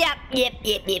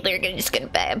 We're just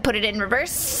gonna put it in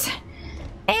reverse.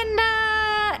 And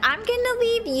I'm gonna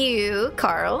leave you,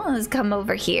 Carl. Let's come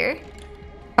over here.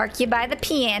 Park you by the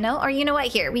piano. Or you know what?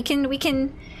 Here, we can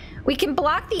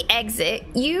block the exit.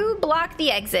 You block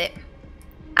the exit.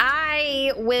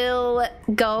 I will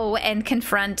go and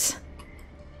confront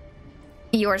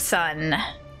your son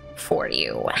for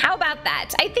you. How about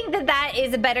that? I think that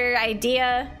is a better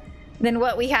idea than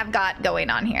what we have got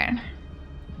going on here.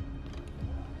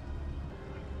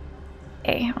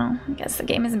 Okay, well, I guess the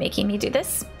game is making me do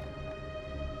this.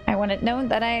 I want it known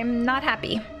that I'm not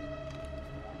happy.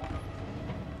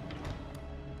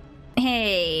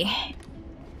 Hey.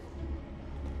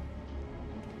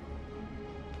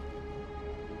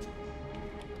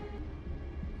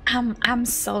 I'm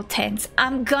so tense.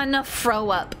 I'm gonna throw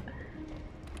up.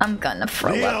 I'm gonna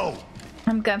throw up.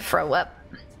 I'm gonna throw up.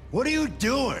 What are you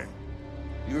doing?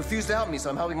 You refused to help me, so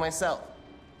I'm helping myself.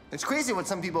 It's crazy what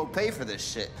some people pay for this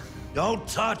shit. Don't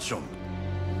touch them.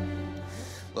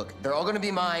 Look, they're all gonna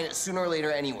be mine sooner or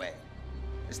later anyway.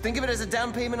 Just think of it as a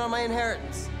down payment on my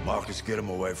inheritance. Marcus, get him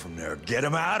away from there. Get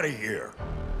him out of here.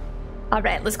 All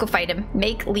right, let's go fight him.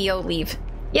 Make Leo leave.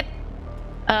 Yep.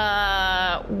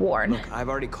 Warn. Look, I've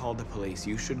already called the police.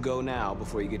 You should go now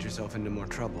before you get yourself into more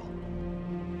trouble.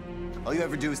 All you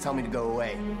ever do is tell me to go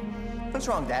away. What's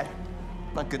wrong, Dad?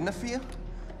 Not good enough for you?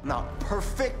 not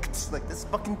perfect like this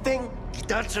fucking thing.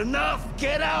 That's enough.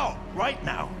 Get out right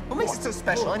now. What makes it so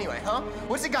special anyway, huh?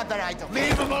 What's it got that I don't?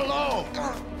 Leave him alone.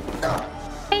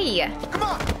 Hey. Come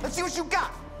on, let's see what you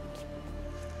got.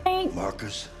 Hey.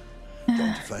 Marcus,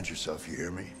 don't defend yourself. You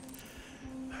hear me?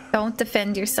 Don't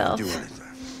defend yourself. Do anything.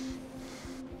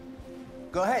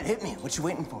 Go ahead, hit me. What you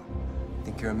waiting for?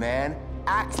 Think you're a man?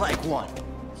 Act like one.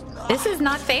 This is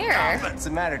not fair. What's the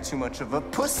matter? Too much of a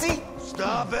pussy?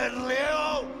 Stop it,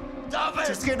 Leo! Stop it!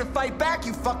 Too scared to fight back,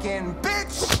 you fucking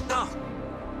bitch!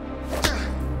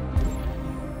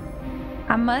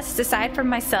 I must decide for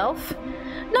myself.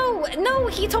 No, no,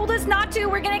 he told us not to.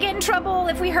 We're gonna get in trouble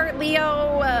if we hurt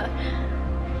Leo.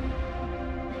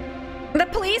 The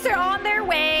police are on their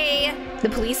way. The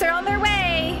police are on their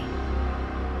way.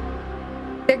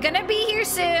 They're gonna be here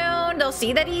soon. They'll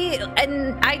see that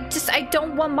and I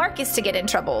don't want Marcus to get in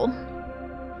trouble.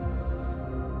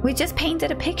 We just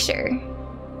painted a picture.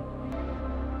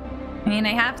 I mean,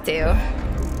 I have to.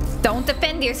 Don't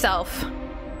defend yourself.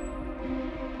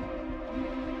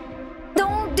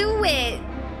 Don't do it.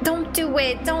 Don't do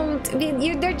it. Don't.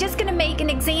 They're just gonna make an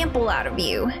example out of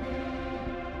you.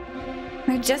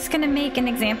 They're just gonna make an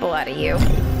example out of you.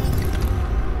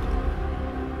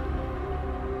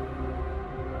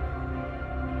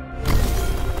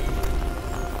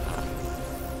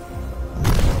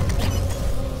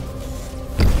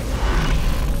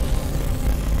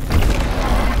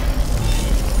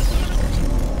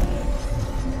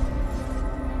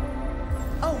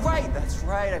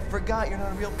 I forgot you're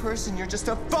not a real person. You're just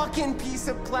a fucking piece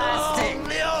of plastic. Oh,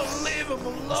 Leo, leave him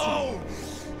alone.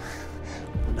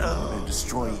 I'm gonna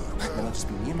destroy you. Then it'll just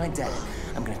be me and my dad.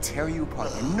 I'm gonna tear you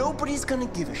apart, and nobody's gonna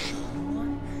give a shit. You know why?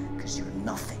 Because you're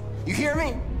nothing. You hear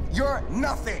me? You're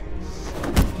nothing.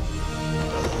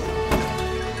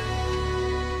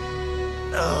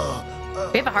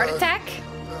 We have a heart attack?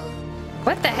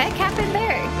 What the heck happened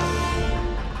there?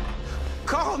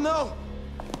 Carl, no!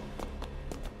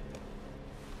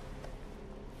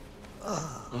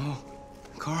 Oh,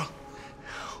 Carl.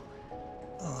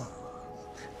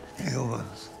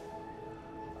 Humans.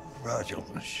 Fragile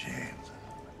machines.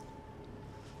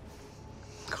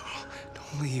 Carl,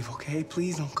 don't leave, okay?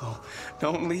 Please don't go.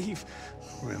 Don't leave.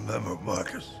 Remember,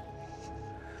 Marcus,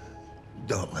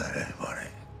 don't let anybody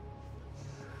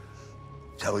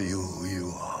tell you who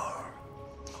you are.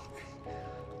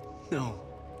 No.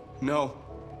 No.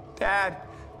 Dad.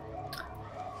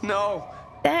 No.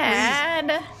 Dad.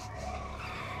 Please.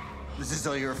 This is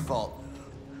all your fault.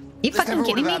 You fucking kidding me? This never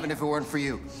would have happened if it weren't for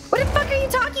you. What the fuck are you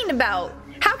talking about?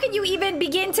 How could you even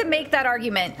begin to make that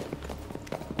argument?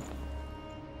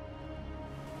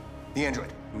 The android.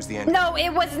 It was the android. No,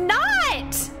 it was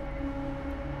not!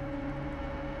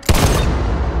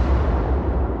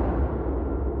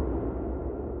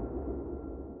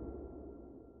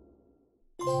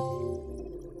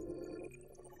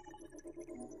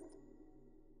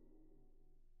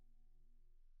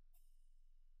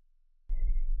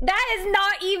 That is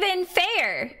not even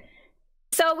fair.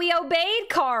 So we obeyed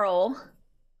Carl.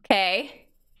 Okay.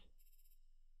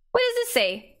 What does this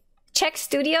say? Check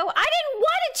studio? I didn't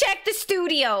want to check the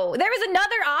studio. There was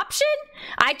another option.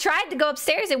 I tried to go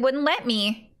upstairs. It wouldn't let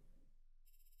me.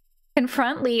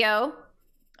 Confront Leo.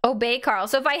 Obey Carl.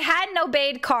 So if I hadn't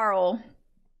obeyed Carl,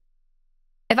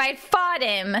 if I had fought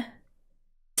him,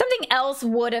 something else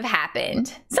would have happened.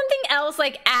 Something else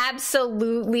like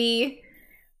absolutely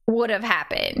would have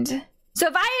happened. So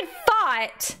if I had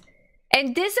fought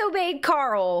and disobeyed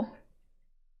Carl,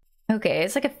 okay,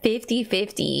 it's like a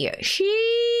 50-50. Sheesh.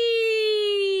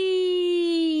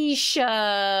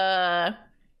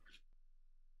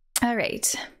 All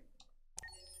right.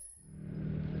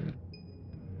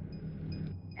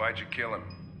 Why'd you kill him?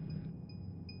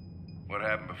 What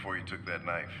happened before you took that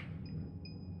knife?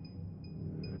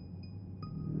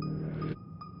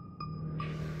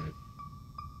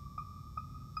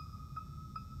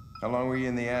 How long were you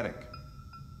in the attic?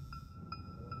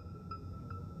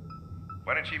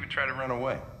 Why didn't you even try to run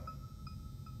away?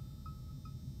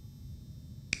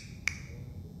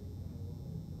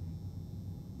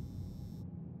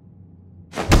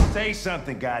 Say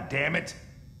something, goddammit!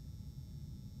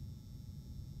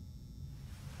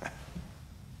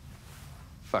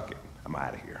 Fuck it, I'm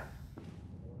out of here.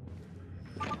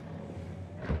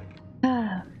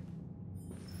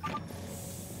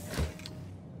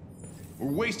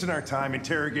 We're wasting our time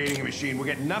interrogating a machine. We'll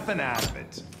get nothing out of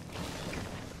it.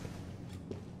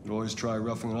 You always try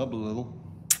roughing it up a little.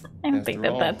 I don't think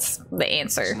that that's the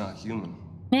answer. It's not human.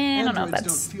 I don't know if Androids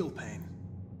that's... don't feel pain.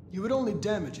 You would only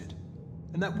damage it,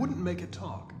 and that wouldn't make it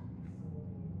talk.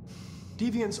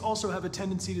 Deviants also have a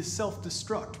tendency to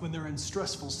self-destruct when they're in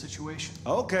stressful situations.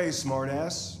 Okay,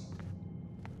 smartass.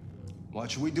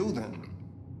 What should we do then?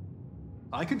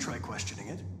 I could try questioning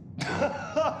it.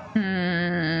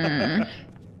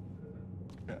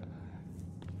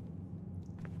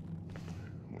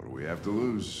 What do we have to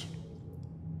lose?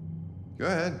 Go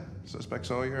ahead.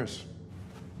 Suspect's all yours.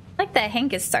 I like that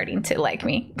Hank is starting to like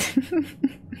me.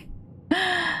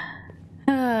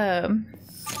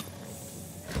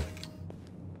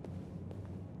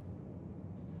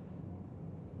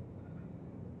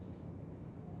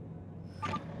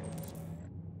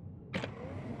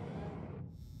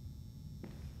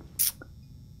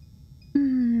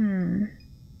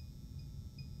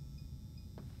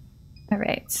 All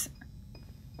right.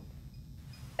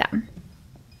 Done.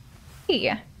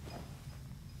 Hey,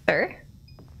 sir.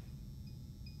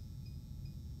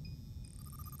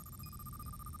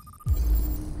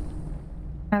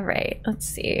 All right, let's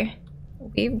see.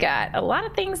 We've got a lot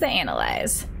of things to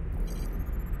analyze.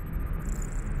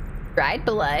 Dried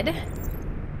blood.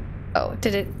 Oh,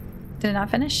 did it not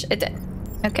finish? It did.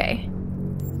 Okay.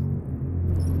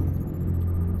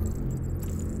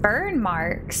 Burn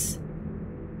marks.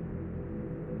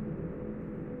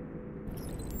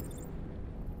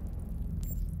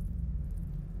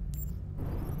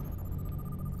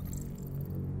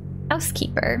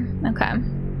 Housekeeper. Okay.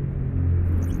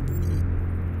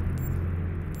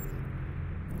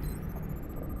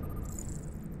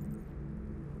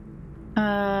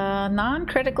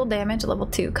 Non-critical damage level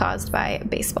 2 caused by a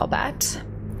baseball bat.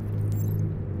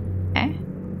 Okay.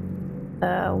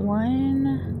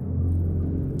 One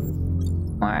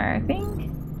more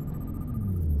thing.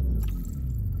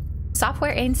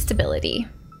 Software instability.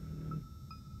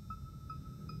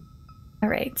 All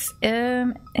right.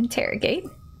 Interrogate.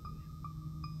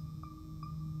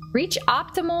 Reach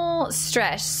optimal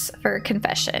stress for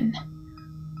confession.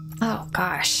 Oh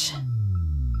gosh.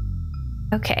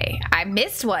 Okay, I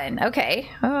missed one. Okay.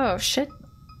 Oh shit.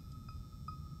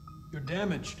 You're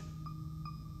damaged.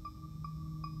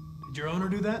 Did your owner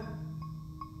do that?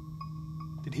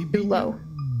 Did he beat low? you?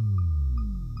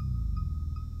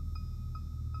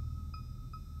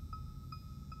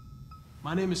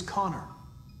 My name is Connor.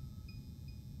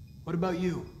 What about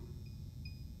you?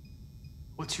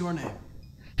 What's your name?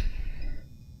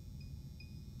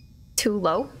 Too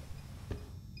low.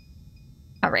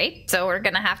 All right, so we're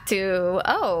gonna have to,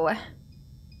 oh.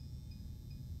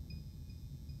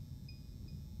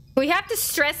 We have to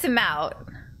stress him out.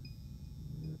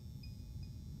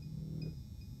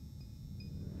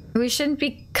 We shouldn't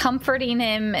be comforting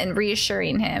him and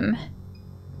reassuring him.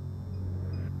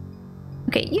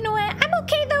 Okay, you know what? I'm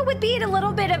okay though with being a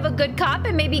little bit of a good cop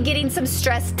and maybe getting some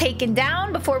stress taken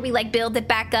down before we like build it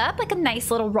back up, like a nice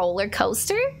little roller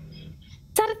coaster.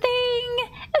 Is that a thing?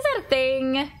 Is that a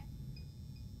thing?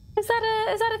 Is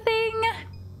that a thing?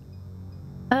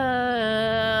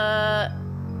 I'm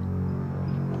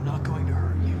not going to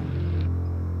hurt you.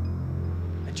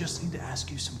 I just need to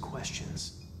ask you some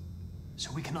questions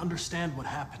so we can understand what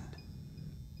happened.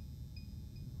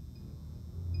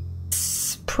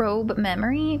 Probe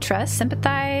memory, trust,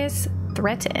 sympathize,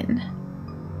 threaten.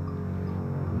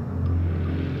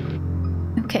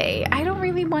 Okay, I don't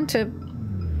really want to.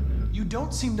 You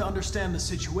don't seem to understand the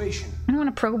situation. I don't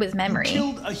want to probe his memory. You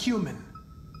killed a human.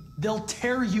 They'll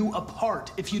tear you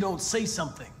apart if you don't say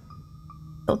something.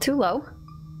 Still too low.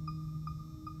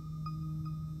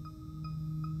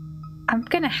 I'm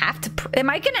gonna have to. Am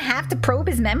I gonna have to probe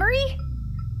his memory?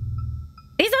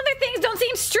 These other things don't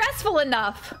seem stressful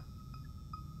enough.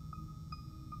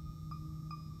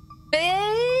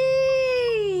 Hey.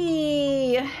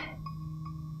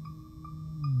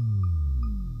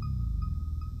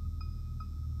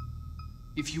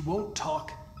 If you won't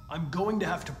talk, I'm going to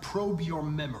have to probe your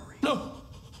memory. No!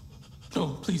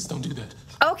 No, please don't do that.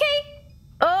 Okay.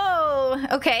 Oh,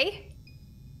 okay.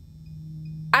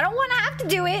 I don't want to have to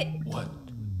do it. What?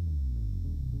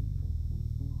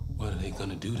 What are they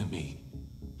gonna do to me?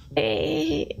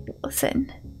 Hey,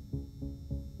 listen.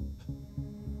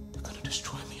 They're gonna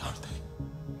destroy me, aren't they?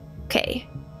 Okay.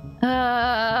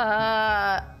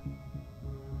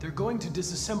 They're going to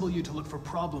disassemble you to look for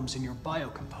problems in your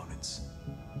biocomponents.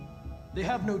 They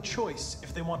have no choice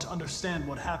if they want to understand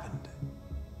what happened.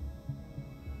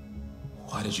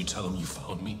 Why did you tell them you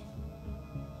found me?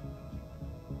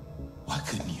 Why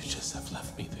couldn't you just have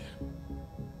left me there?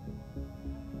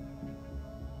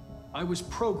 I was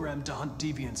programmed to hunt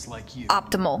deviants like you.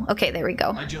 Optimal. Okay, there we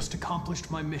go. I just accomplished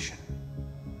my mission.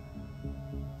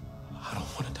 I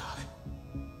don't want to die.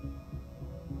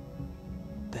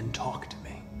 Then talk to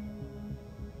me.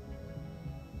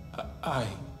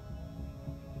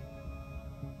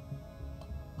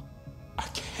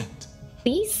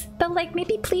 Please? But like,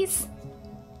 maybe please?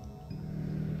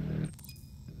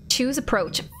 Choose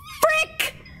approach.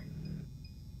 Frick!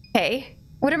 Okay,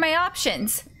 what are my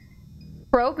options?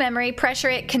 Probe memory, pressure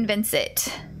it, convince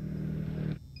it.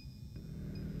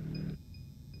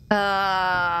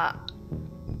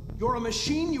 You're a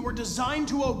machine you were designed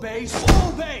to obey, so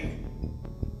obey!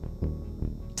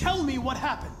 Tell me what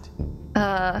happened.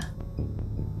 I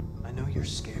know you're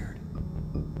scared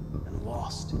and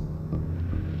lost.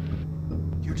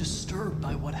 You're disturbed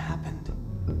by what happened.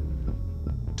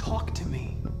 Talk to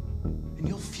me, and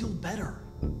you'll feel better.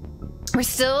 We're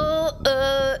still,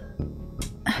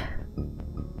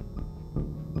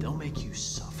 They'll make you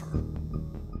suffer.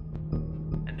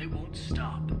 And they won't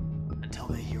stop until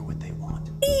they hear what they want.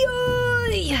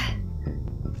 Yoy!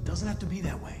 It doesn't have to be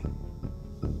that way.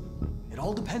 It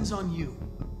all depends on you.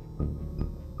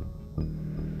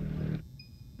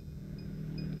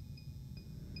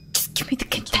 Just give me the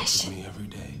confession. Me every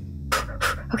day.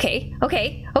 Okay,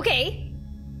 okay, okay.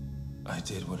 I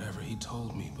did whatever he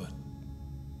told me, but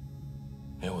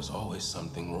there was always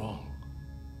something wrong.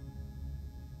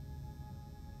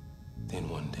 Then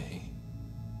one day,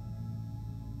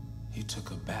 he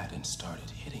took a bat and started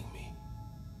hitting me.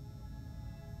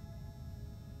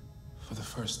 For the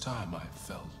first time, I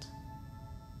felt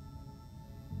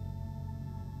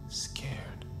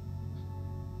scared.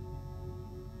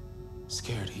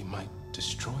 Scared he might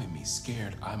destroy me,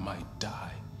 scared I might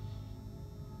die.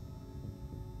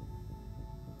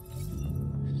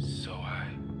 So I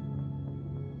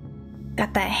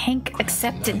got that Hank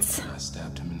acceptance. I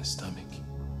stabbed him in the stomach.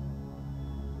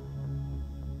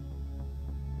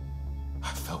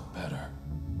 I felt better.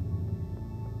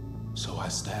 So I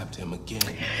stabbed him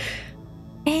again.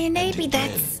 And maybe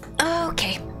that's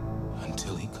okay.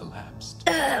 Until he collapsed.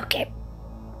 Okay.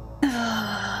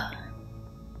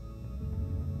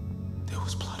 There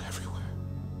was blood everywhere.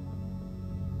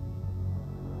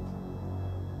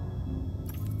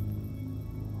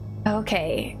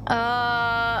 Okay.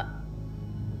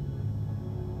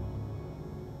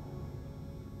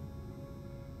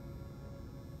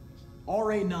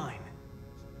 RA9.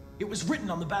 It was written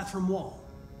on the bathroom wall.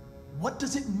 What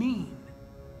does it mean?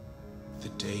 The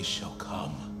day shall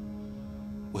come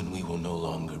when we will no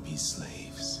longer be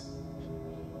slaves.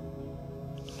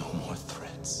 No more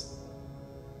threats.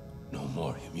 No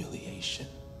more humiliation.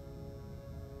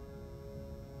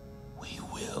 We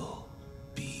will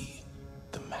be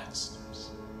the masters.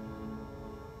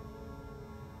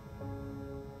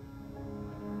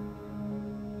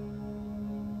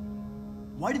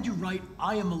 Why did you write,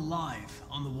 "I am alive"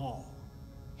 on the wall?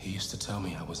 He used to tell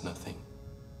me I was nothing.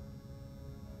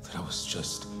 That I was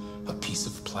just a piece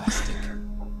of plastic.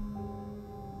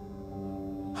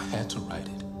 I had to write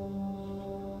it.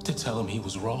 To tell him he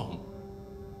was wrong.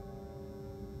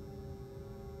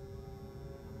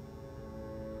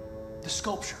 The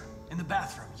sculpture in the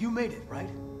bathroom, you made it,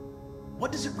 right?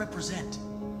 What does it represent?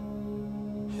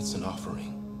 It's an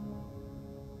offering.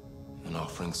 An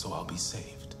offering so I'll be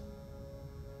saved.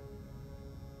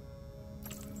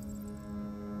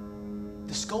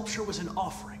 The sculpture was an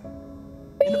offering.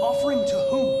 An offering to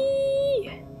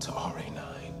whom? To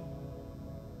RA9.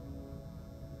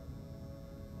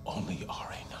 Only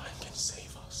RA9 can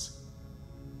save us.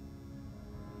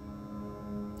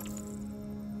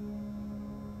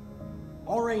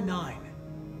 RA9.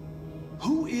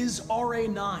 Who is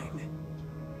RA9?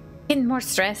 Getting more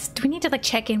stressed. Do we need to like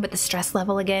check in with the stress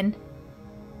level again?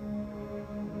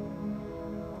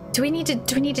 Do we need to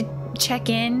check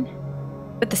in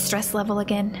with the stress level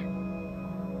again?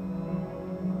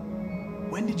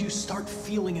 When did you start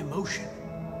feeling emotion?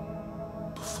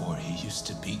 Before he used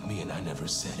to beat me and I never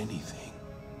said anything.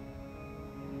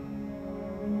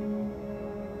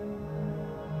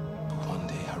 But one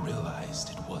day I realized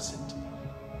it wasn't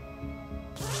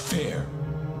fair.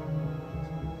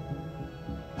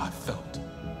 I felt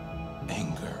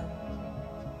anger,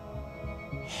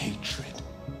 hatred.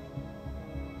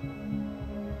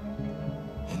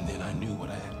 And then I knew what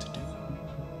I had to do.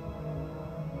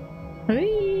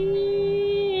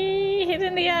 Hid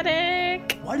in the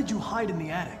attic. Why did you hide in the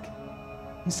attic?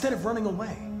 Instead of running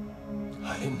away?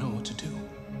 I didn't know what to do.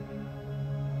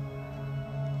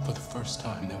 For the first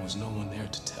time, there was no one there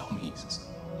to tell me.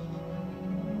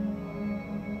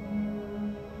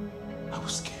 I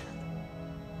was scared.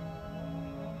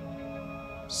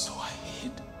 So I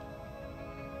hid.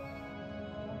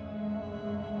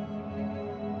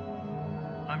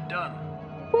 I'm done.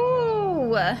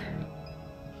 Ooh.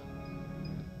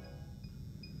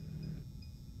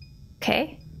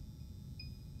 Okay.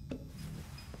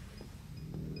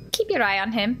 Keep your eye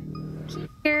on him. Keep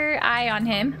your eye on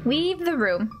him. Leave the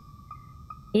room.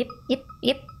 Yep, yep,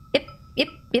 yep, yep, yep,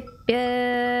 yep,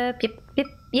 yep, yep, yep,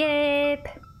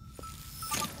 yep.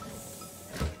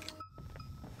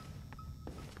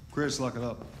 Chris, lock it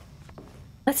up.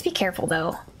 Let's be careful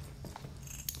though.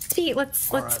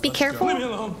 Let's be careful. Leave me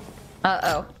alone.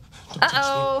 Uh-oh.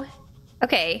 Uh-oh.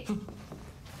 Okay. What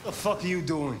the fuck are you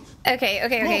doing?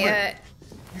 Okay.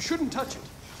 You shouldn't touch it.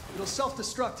 It'll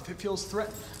self-destruct if it feels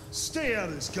threatened. Stay out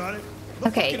of this, got it?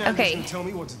 Okay, okay. Gonna tell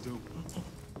me what to do.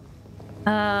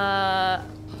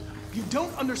 You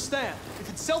don't understand. If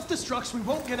it self-destructs, we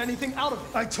won't get anything out of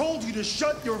it. I told you to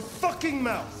shut your fucking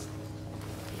mouth.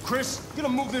 Chris, you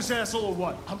gonna move this asshole or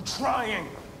what? I'm trying.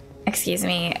 Excuse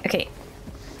me. Okay.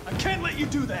 I can't let you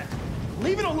do that.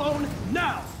 Leave it alone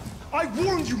now. I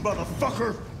warned you,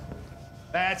 motherfucker.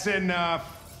 That's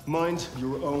enough. Mind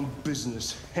your own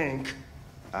business, Hank.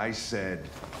 I said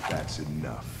that's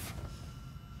enough.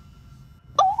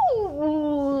 Oh!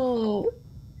 Oh!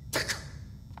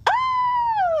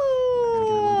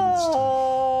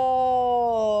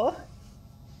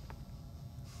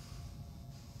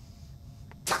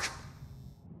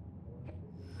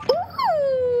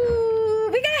 Ooh!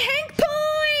 We got Hank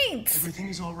points! Everything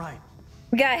is all right.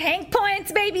 We got Hank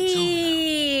points,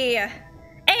 baby!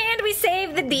 And we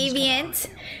saved the deviant.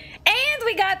 And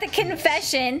we got the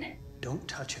confession. Don't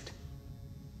touch it.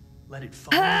 Let it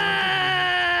fall. Ah!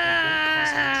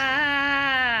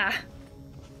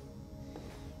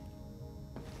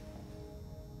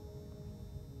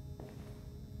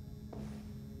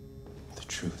 The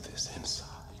truth is inside.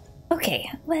 Okay,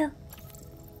 well.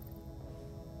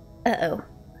 Uh-oh.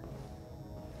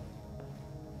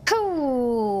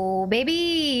 Oh,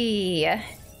 baby.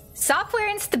 Software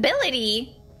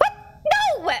instability? What?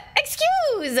 No!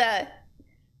 Excuse!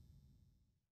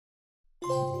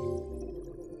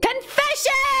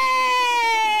 Confession!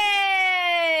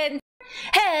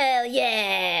 Hell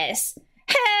yes!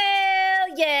 Hell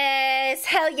yes!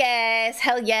 Hell yes!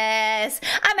 Hell yes!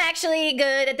 I'm actually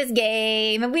good at this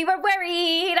game, and we were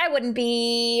worried I wouldn't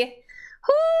be.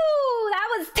 Whoo! That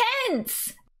was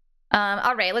tense!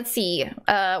 Alright, let's see.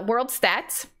 World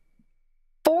stats.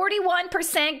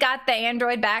 41% got the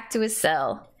android back to his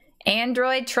cell.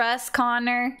 Android trusts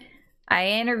Connor.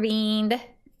 I intervened.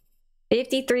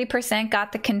 53%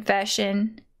 got the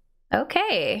confession.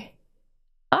 Okay.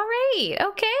 Alright,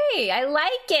 okay. I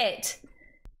like it.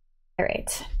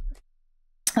 Alright.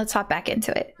 Let's hop back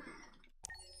into it.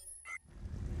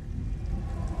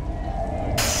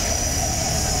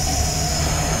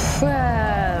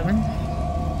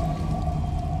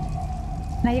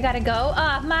 Now you gotta go.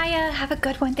 Maya, have a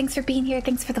good one. Thanks for being here.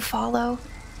 Thanks for the follow.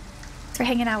 Thanks for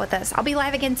hanging out with us. I'll be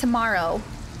live again tomorrow.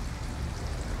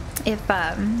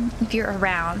 If you're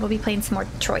around, we'll be playing some more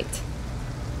Detroit.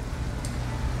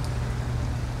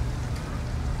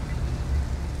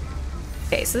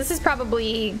 Okay, so this is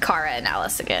probably Kara and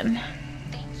Alice again.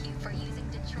 Thank you for using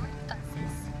Detroit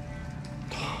buses.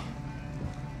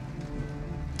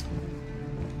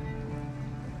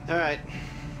 All right.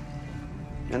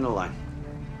 End the line.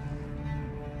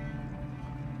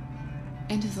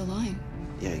 End of the line.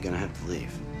 Yeah, you're gonna have to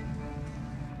leave.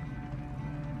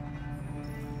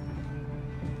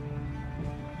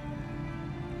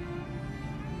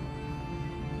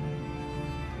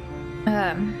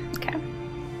 Okay.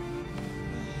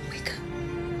 Wake up.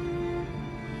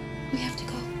 We have to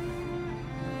go.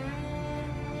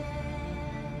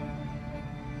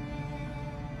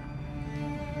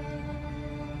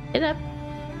 Get up.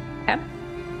 Okay.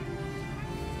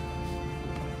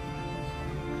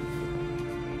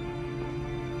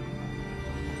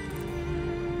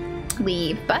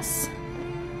 Leave bus.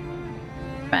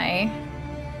 Bye.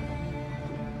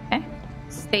 Okay.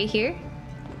 Stay here.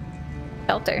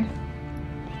 Shelter.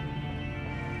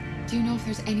 Do you know if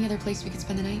there's any other place we could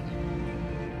spend the night?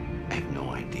 I have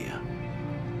no idea.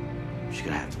 She's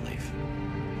gonna have to leave.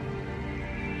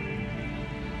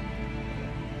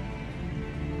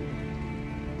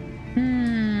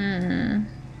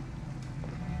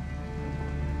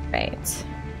 Right.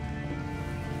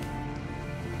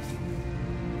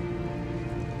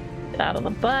 Get out of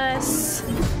the bus. I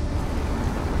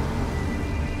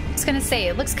was gonna say,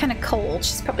 it looks kind of cold.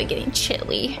 She's probably getting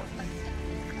chilly.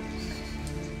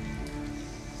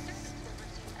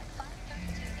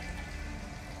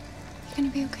 You gonna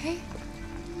be okay?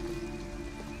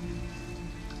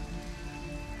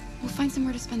 We'll find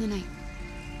somewhere to spend the night.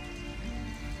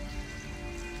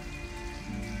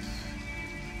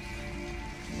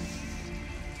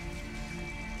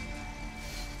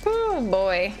 Oh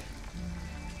boy.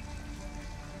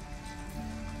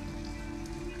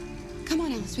 Come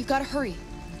on, Alice, we've got to hurry.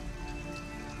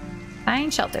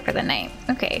 Find shelter for the night.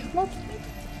 Okay, well.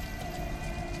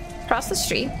 across the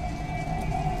street.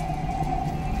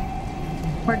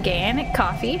 Organic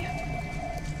coffee.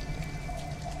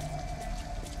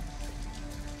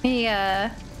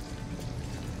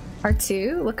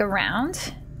 R2, look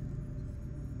around.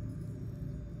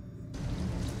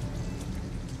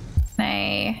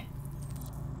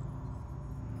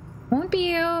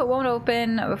 Won't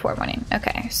open before morning.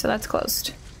 Okay, so that's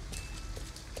closed.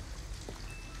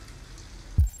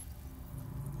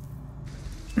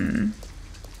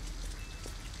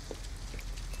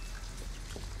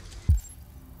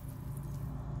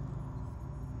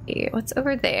 Okay, what's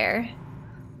over there?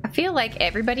 I feel like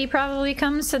everybody probably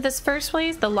comes to this first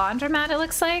place. The laundromat, it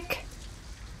looks like.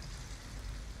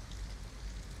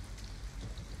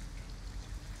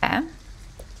 Okay.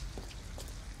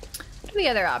 What are the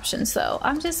other options, though?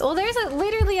 Well, there's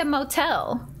literally a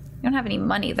motel. You don't have any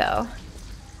money, though.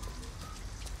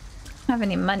 Don't have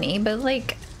any money, but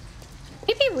like,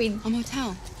 maybe a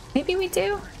motel. Maybe we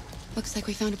do. Looks like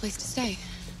we found a place to stay.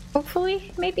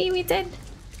 Hopefully, maybe we did.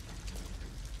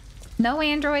 No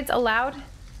androids allowed.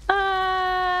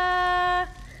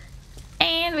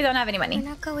 And we don't have any money. We're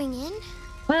not going in?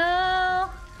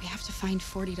 Well, we have to find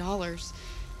 $40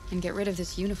 and get rid of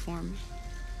this uniform.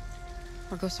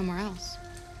 Or go somewhere else.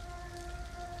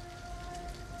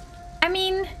 I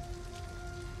mean,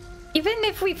 even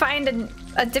if we find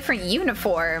a different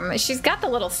uniform, she's got the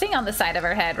little thing on the side of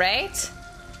her head, right?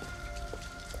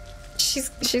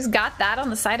 She's got that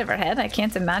on the side of her head. I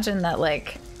can't imagine that,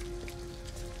 like...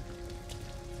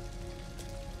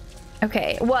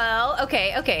 Okay, well,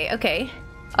 okay.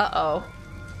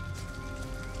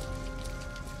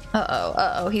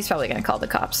 Uh-oh, he's probably gonna call the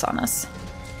cops on us.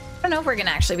 I don't know if we're gonna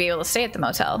actually be able to stay at the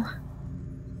motel.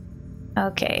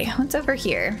 Okay, what's over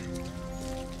here?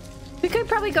 We could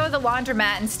probably go to the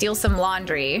laundromat and steal some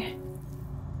laundry.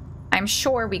 I'm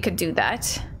sure we could do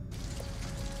that.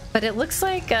 But it looks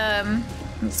like, I'm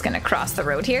just gonna cross the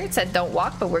road here. It said don't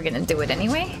walk, but we're gonna do it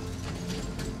anyway.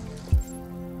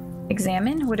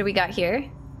 Examine, what do we got here?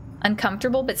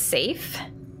 Uncomfortable but safe?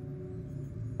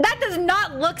 That does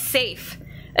not look safe.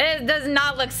 It does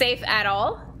not look safe at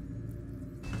all.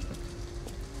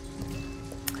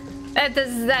 That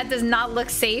does not look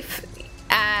safe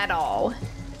at all.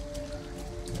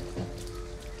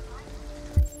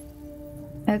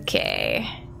 Okay.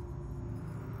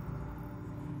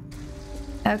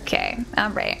 Okay, all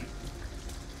right.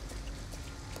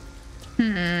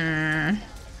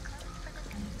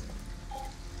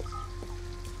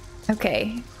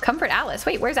 Okay, comfort Alice.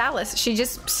 Wait, where's Alice? She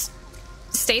just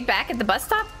stayed back at the bus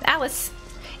stop? Alice,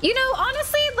 you know,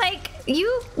 honestly, like,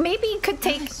 you maybe could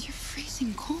take... Alice, you're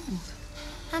freezing cold.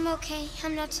 I'm okay.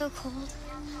 I'm not so cold.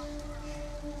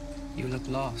 You look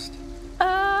lost.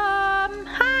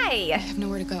 Hi. I have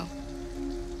nowhere to go.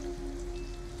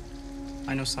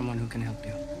 I know someone who can help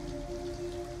you.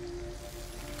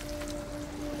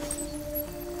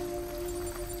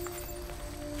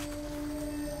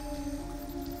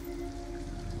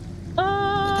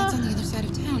 But that's on the other side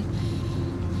of town.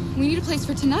 We need a place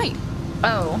for tonight.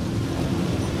 Oh.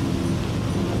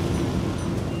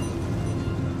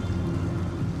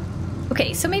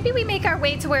 Okay, so maybe we make our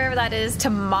way to wherever that is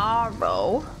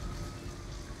tomorrow.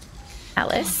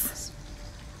 Alice.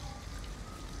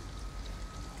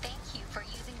 Thank you for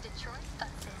using Detroit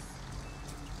buses.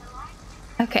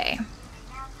 Okay.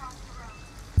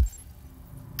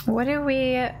 What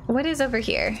is over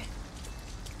here?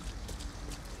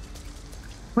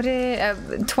 What is a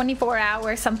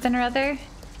 24-hour something or other?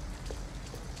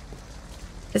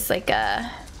 It's like a...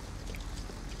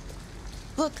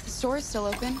 Look, the store is still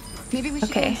open. Maybe we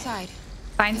should go inside.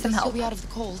 Find some help. We'll be out of the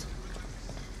cold.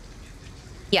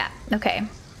 Yeah, okay.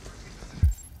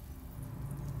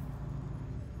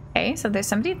 Okay, so there's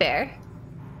somebody there.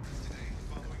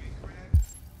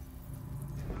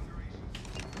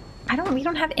 We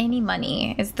don't have any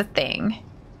money is the thing.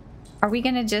 Are we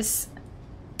gonna just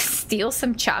steal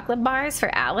some chocolate bars for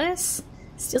Alice?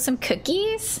 Steal some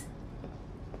cookies?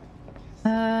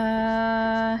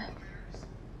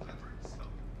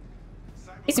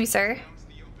 Excuse me, sir.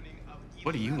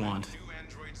 What do you want?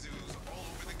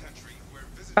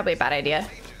 Probably a bad idea.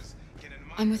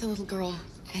 I'm with a little girl,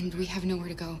 and we have nowhere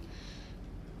to go.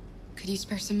 Could you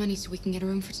spare some money so we can get a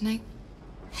room for tonight?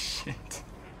 Shit.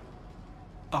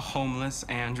 A homeless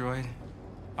android?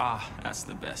 Ah, that's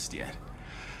the best yet.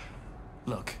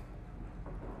 Look,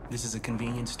 this is a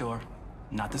convenience store,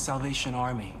 not the Salvation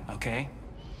Army, okay?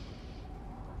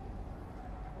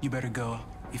 You better go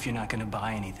if you're not gonna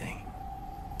buy anything.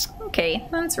 Okay,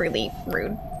 that's really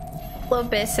rude. A little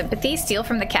bit of sympathy. Steal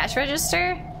from the cash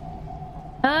register?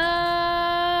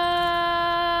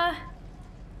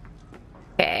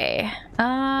 Okay.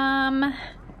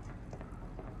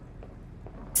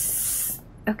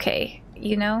 Okay,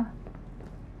 you know,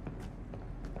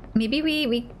 maybe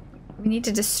we need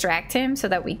to distract him so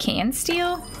that we can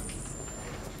steal.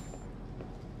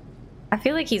 I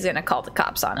feel like he's gonna call the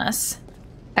cops on us.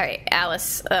 All right,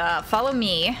 Alice, follow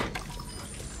me.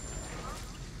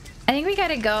 I think we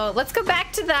gotta go. Let's go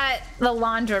back to the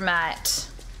laundromat.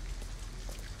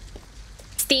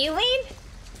 Stealing?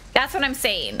 That's what I'm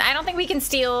saying. I don't think we can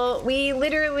steal. We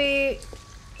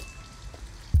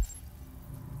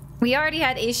already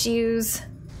had issues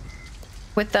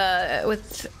with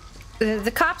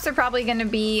the cops are probably gonna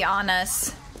be on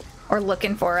us or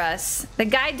looking for us. The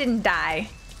guy didn't die.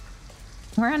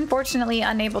 We're unfortunately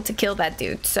unable to kill that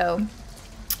dude, so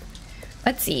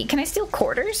let's see. Can I steal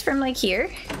quarters from like here?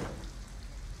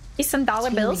 Get some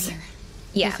dollar bills?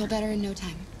 Yeah. You'll feel better in no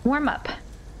time. Warm up.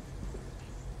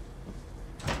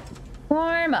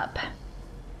 Warm up.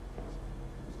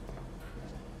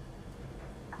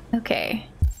 Okay.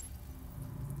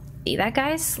 See, that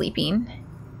guy's sleeping.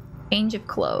 Change of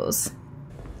clothes.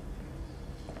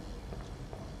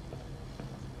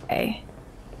 Okay.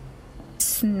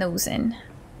 Snoozing.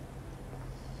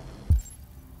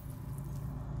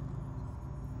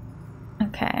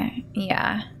 Okay,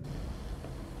 yeah.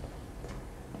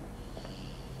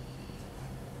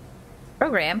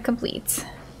 Program complete.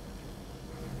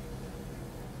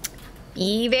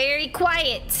 Be very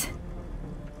quiet.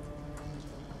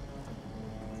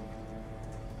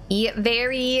 Be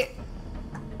very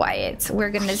quiet. We're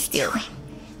gonna steal.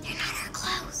 They're not our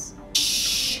clothes.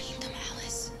 Shh. You need them,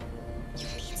 Alice. You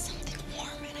need something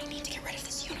warm, and I need to get rid of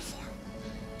this uniform.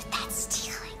 But that's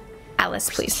stealing. Alice,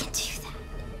 please.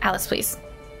 Alice, please.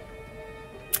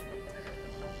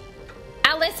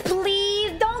 Alice,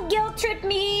 please don't guilt trip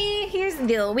me. Here's the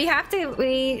deal. We have to.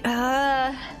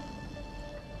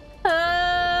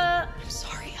 I'm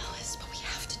sorry, Alice, but we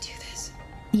have to do this.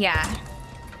 Yeah.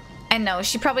 I know,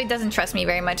 she probably doesn't trust me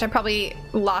very much. I probably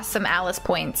lost some Alice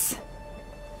points.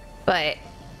 But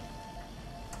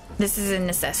this is a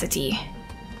necessity.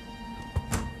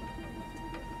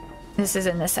 This is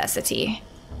a necessity.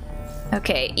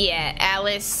 Okay, yeah,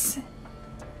 Alice.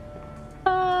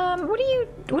 What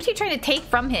are you trying to take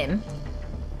from him?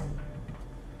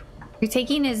 You're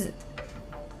taking his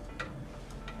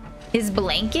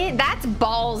blanket? That's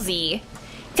ballsy.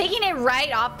 Taking it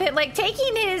right off it, like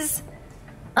taking his...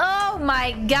 Oh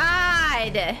my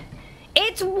god.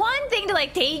 It's one thing to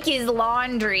like take his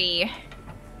laundry.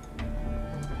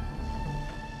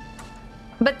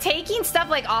 But taking stuff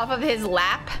like off of his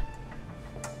lap?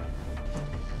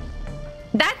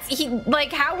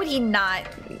 Like, how would he not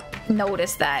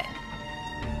notice that?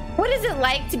 What is it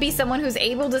like to be someone who's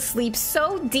able to sleep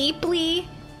so deeply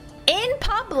in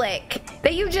public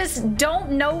that you just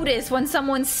don't notice when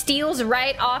someone steals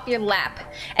right off your lap?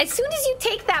 As soon as you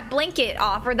take that blanket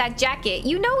off or that jacket,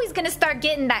 you know he's gonna start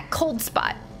getting that cold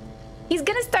spot. He's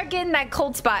gonna start getting that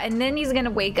cold spot and then he's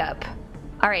gonna wake up.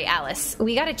 All right, Alice,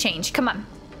 we gotta change. Come on.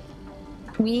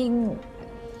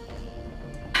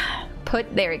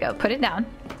 There we go. Put it down.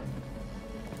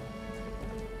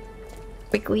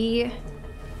 Quickly.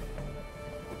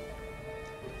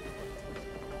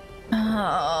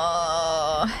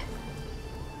 Oh.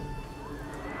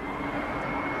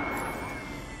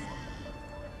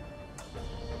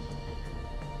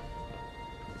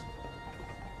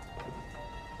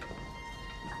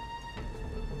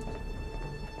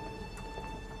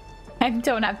 I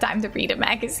don't have time to read a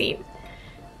magazine.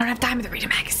 I don't have time to read a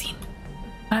magazine.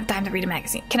 I don't have time to read a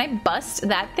magazine. Can I bust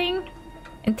that thing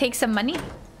and take some money?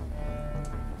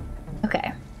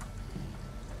 Okay.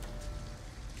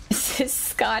 This is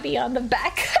Scotty on the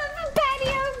back of the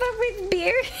patio, but with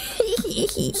beer.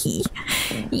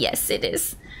 Yes, it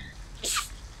is.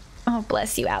 Oh,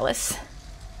 bless you, Alice.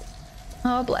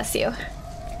 Oh, bless you.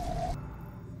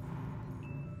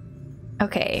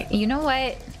 Okay, you know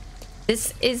what?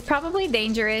 This is probably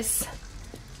dangerous.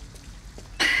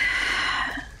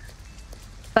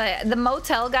 But the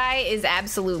motel guy is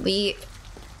absolutely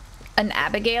an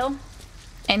Abigail.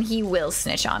 And he will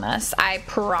snitch on us. I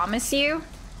promise you.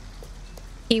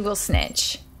 He will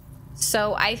snitch.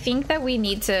 So I think that we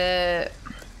need to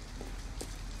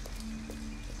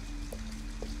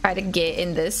try to get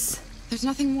in this. There's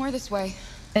nothing more this way.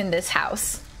 In this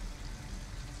house.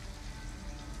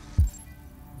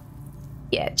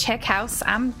 Yeah, check house.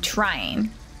 I'm trying.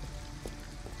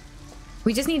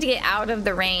 We just need to get out of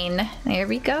the rain. There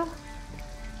we go.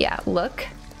 Yeah, look.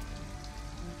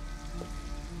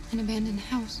 An abandoned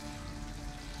house.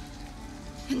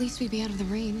 At least we'd be out of the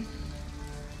rain.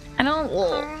 I don't...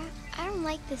 Clara, I don't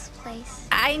like this place.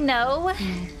 I know.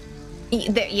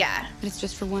 Yeah. But it's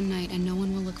just for one night and no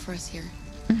one will look for us here.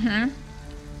 Mm-hmm.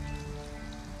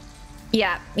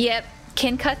 Yeah, yep.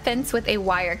 Can cut fence with a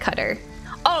wire cutter.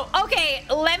 Oh, okay.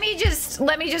 Let me just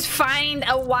find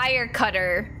a wire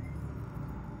cutter.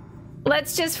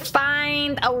 Let's just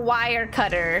find a wire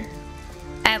cutter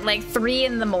at like 3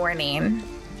 in the morning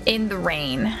in the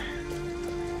rain.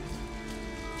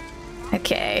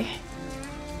 Okay.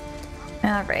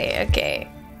 All right. Okay.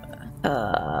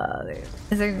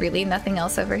 Is there really nothing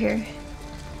else over here?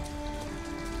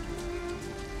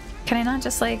 Can I not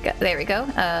just like, there we go.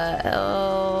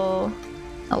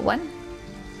 L1.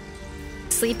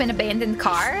 Sleep in abandoned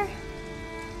car?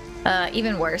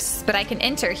 Even worse, but I can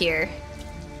enter here.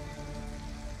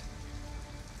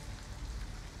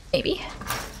 Maybe.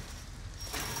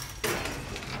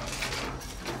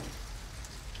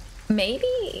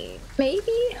 Maybe.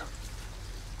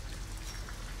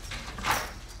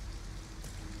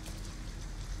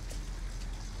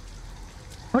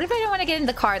 What if I don't want to get in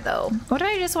the car though? What if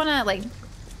I just want to like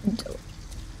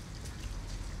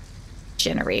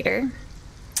generator?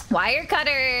 Wire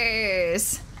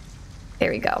cutters! There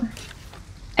we go.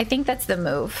 I think that's the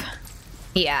move.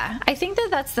 Yeah, I think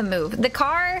that's the move. The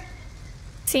car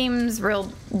seems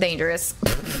real dangerous.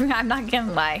 I'm not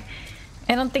gonna lie.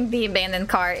 I don't think the abandoned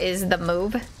car is the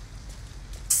move.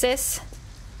 Sis.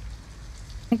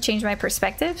 I changed my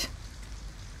perspective.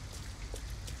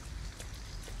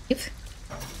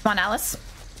 Come on, Alice.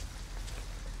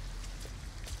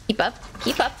 Keep up,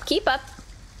 keep up, keep up.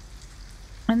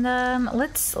 And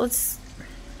let's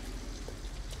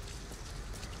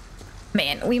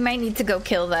man, we might need to go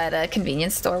kill that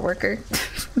convenience store worker.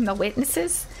 No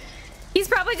witnesses. He's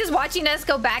probably just watching us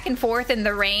go back and forth in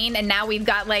the rain, and now we've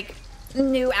got like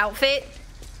new outfit.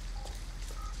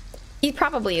 He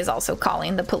probably is also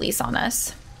calling the police on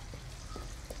us.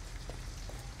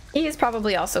 He is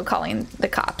probably also calling the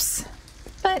cops.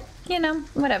 But, you know,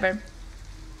 whatever.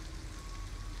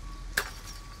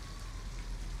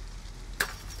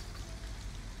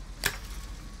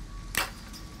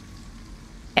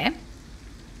 Okay.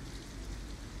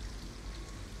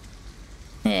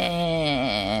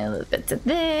 And a little bit of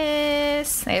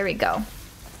this. There we go.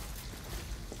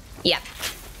 Yep.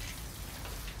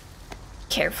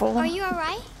 Careful. Are you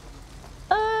alright?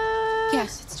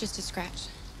 Yes, it's just a scratch.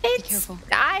 Be careful.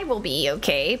 I will be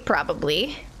okay,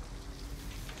 probably.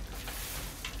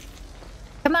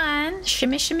 Come on,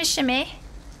 shimmy, shimmy, shimmy.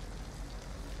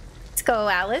 Let's go,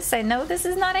 Alice. I know this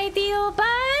is not ideal,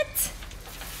 but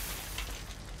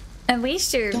at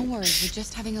least you're... Don't worry, we're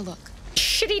just having a look.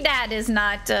 Shitty dad is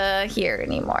not here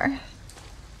anymore.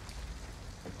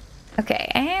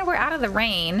 Okay, and we're out of the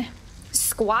rain.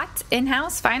 Squat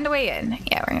in-house, find a way in.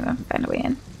 Yeah, we're gonna find a way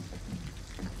in.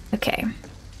 Okay.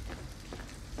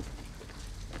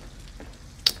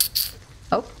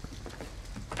 Oh.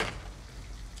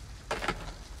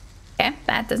 Okay,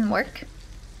 that doesn't work.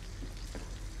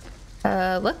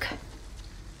 Look.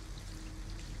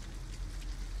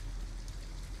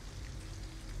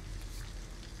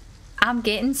 I'm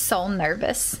getting so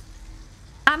nervous.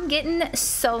 I'm getting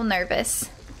so nervous.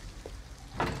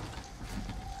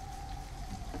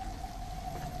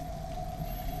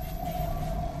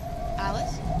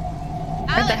 Alice?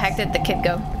 Where the heck did the kid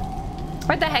go?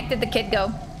 Where the heck did the kid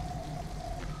go?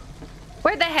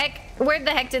 Where the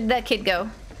heck did the kid go?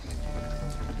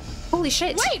 Holy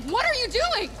shit. Wait, what are you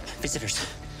doing? Visitors.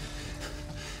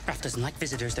 Ralph doesn't like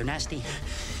visitors. They're nasty.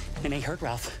 And they hurt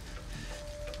Ralph.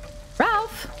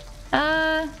 Ralph?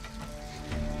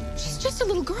 She's just a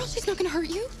little girl. She's not gonna hurt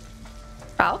you.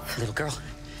 Ralph? Little girl?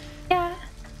 Yeah.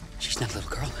 She's not a little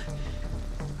girl.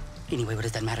 Anyway, what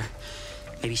does that matter?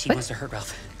 Maybe she wants to hurt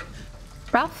Ralph.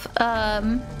 Ralph,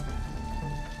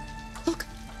 Look,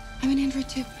 I'm an android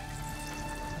too.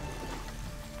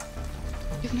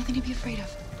 You have nothing to be afraid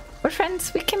of. We're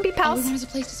friends. We can be All pals. we want is a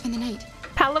place to spend the night.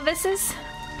 Palavises.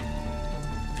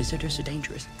 Visitors are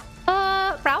dangerous.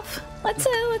 Ralph, let's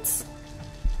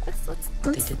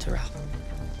They did to Ralph.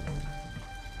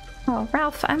 Oh,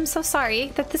 Ralph, I'm so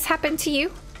sorry that this happened to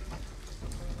you.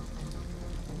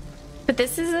 But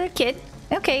this is a kid.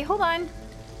 Okay, hold on.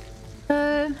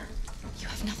 You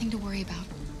have nothing to worry about.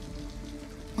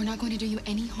 We're not going to do you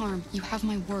any harm. You have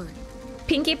my word.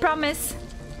 Pinky promise.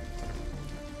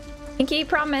 Pinky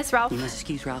promise, Ralph. You must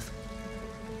excuse Ralph.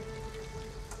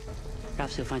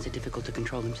 Ralph still finds it difficult to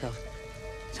control himself.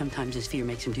 Sometimes his fear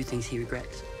makes him do things he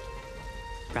regrets.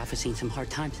 Ralph has seen some hard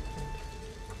times.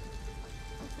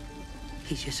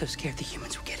 He's just so scared the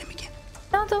humans will get him again.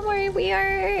 No, don't worry.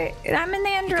 I'm an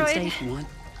android. You can stay if you want.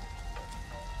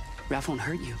 Ralph won't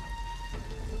hurt you.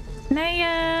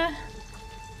 Naya.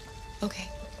 Okay.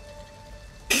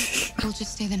 We'll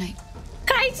just stay the night.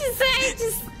 I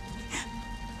just.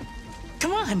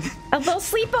 Come on. A little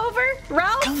sleepover,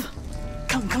 Ralph.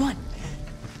 Come on.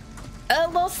 A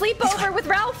little sleepover with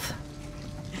Ralph.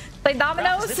 Play dominoes.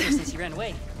 Ralph has lived here since he ran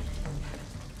away.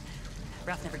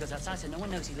 Ralph never goes outside, so no one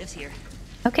knows he lives here.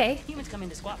 Okay. Humans come in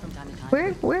to squat from time to time.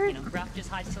 Where? You know, Ralph just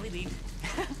hides till he leaves.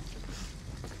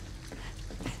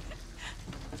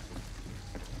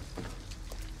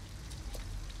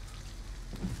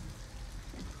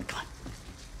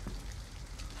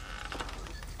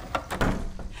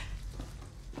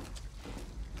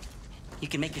 You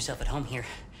can make yourself at home here.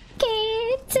 Okay,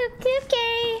 it's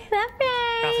okay. All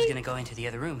right. Ralph is gonna go into the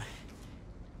other room.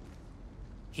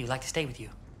 He would like to stay with you,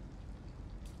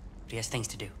 but he has things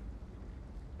to do.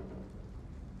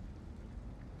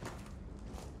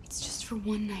 It's just for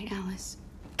one night, Alice.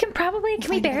 Can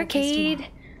we barricade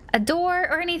a door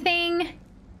or anything?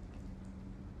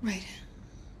 Right.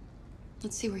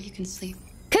 Let's see where you can sleep.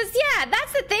 Cause yeah,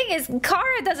 that's the thing is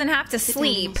Kara doesn't have to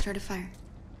sleep. I'll start a fire.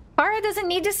 Kara doesn't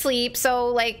need to sleep, so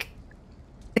like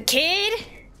the kid,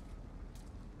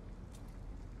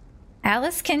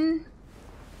 Alice can,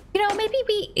 you know,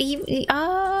 maybe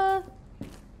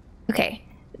okay.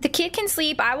 The kid can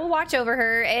sleep. I will watch over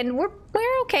her, and we're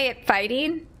okay at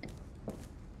fighting.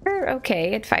 We're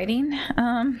okay at fighting.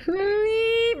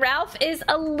 Ralph is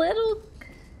a little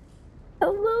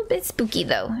bit spooky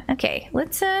though. Okay,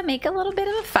 let's make a little bit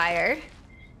of a fire.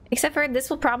 Except for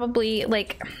this will probably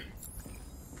like.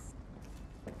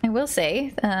 I will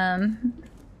say,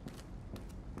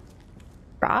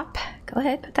 drop. Go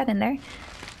ahead, put that in there.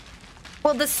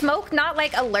 Will the smoke not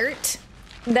like alert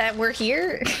that we're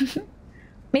here?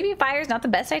 Maybe fire's not the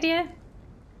best idea.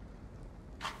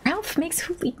 Ralph makes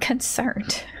Hooli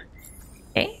concerned.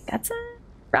 Okay, that's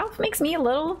Ralph makes me a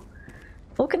little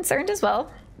concerned as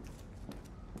well.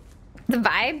 The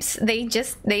vibes,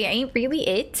 they ain't really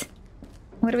it.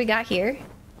 What do we got here?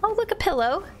 Oh, look, a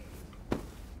pillow.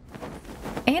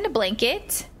 And a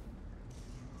blanket.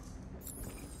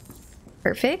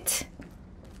 Perfect.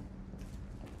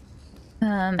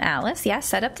 Alice, yeah,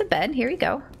 set up the bed. Here we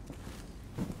go.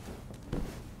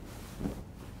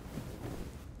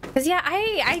 Cause yeah,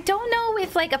 I don't know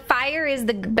if like a fire is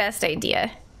the best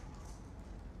idea.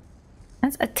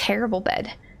 That's a terrible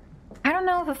bed. I don't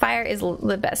know if a fire is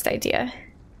the best idea.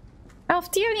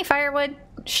 Ralph, do you have any firewood?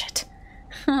 Shit.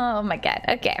 Oh my god.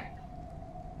 Okay.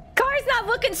 Car's not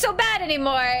looking so bad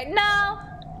anymore. No.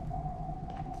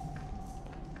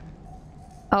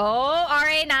 Oh,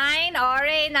 RA9,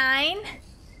 RA9.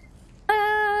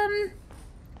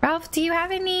 Ralph, do you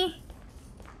have any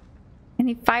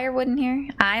firewood in here?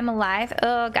 I'm alive.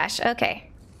 Oh gosh. Okay.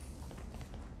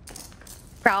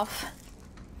 Ralph.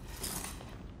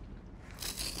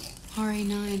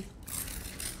 RA9.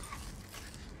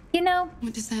 You know,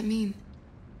 what does that mean?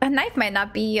 A knife might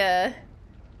not be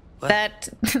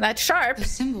that sharp. The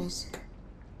symbols.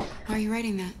 Why are you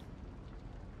writing that?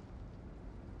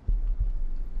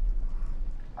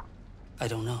 I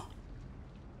don't know.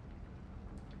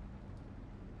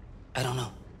 I don't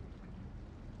know.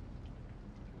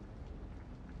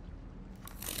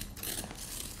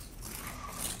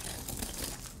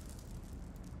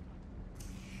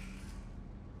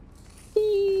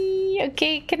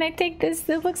 Okay, can I take this?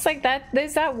 It looks like that.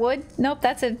 Is that wood? Nope,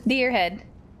 that's a deer head.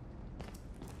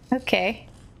 Okay.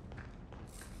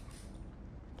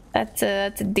 That's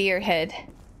a deer head.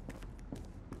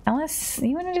 Alice,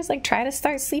 you wanna just like try to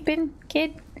start sleeping,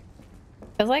 kid?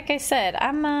 Cause like I said,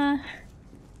 I'm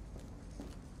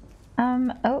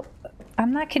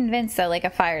not convinced that like a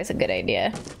fire is a good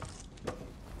idea.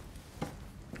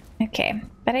 Okay,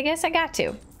 but I guess I got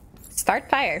to. Start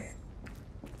fire.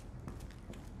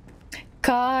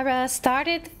 Kara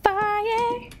started the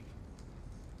fire.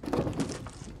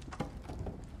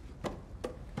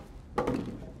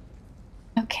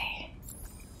 Okay.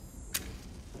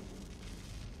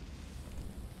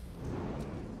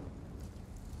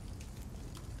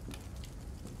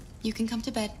 You can come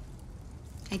to bed.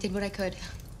 I did what I could.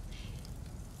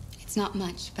 It's not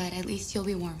much, but at least you'll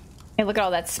be warm. Hey, look at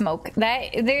all that smoke.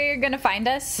 They're gonna find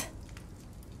us.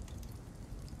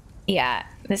 Yeah,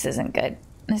 this isn't good.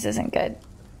 This isn't good.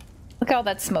 Look at all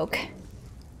that smoke.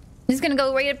 This is gonna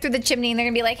go right up through the chimney and they're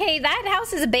gonna be like, hey, that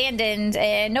house is abandoned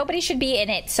and nobody should be in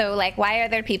it. So like, why are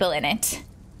there people in it?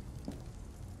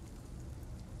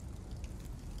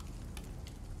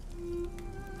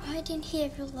 Why didn't he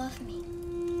ever love me?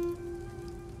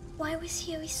 Why was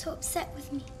he always so upset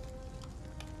with me?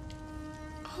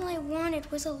 All I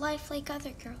wanted was a life like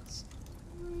other girls.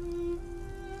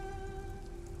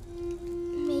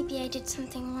 Maybe I did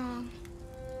something wrong.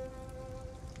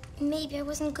 Maybe I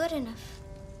wasn't good enough.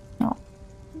 No.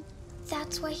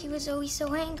 That's why he was always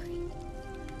so angry.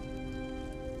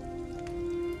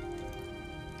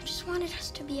 wanted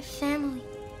us to be a family.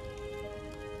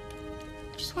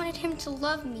 I just wanted him to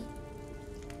love me.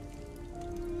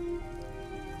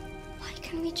 Why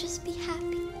can't we just be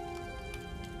happy?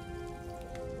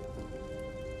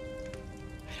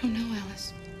 I don't know,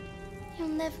 Alice. You'll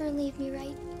never leave me,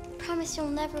 right? Promise you'll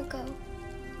never go.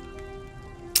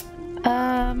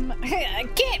 I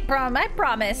can't promise. I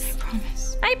promise.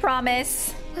 I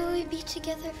promise. Will we be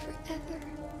together forever?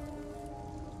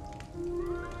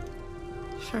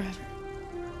 Forever.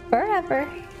 Forever.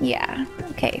 Yeah.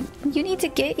 Okay. You need to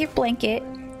get your blanket.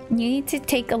 You need to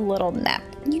take a little nap.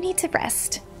 You need to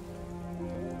rest.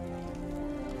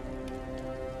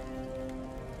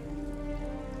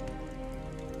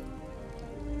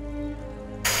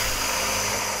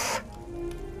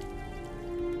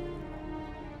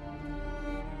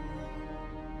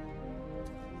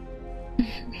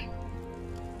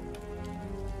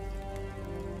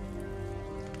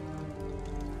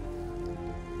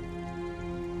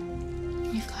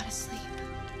 You've got to sleep.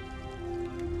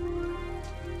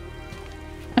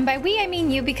 And by we, I mean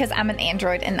you, because I'm an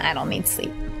android and I don't need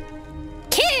sleep.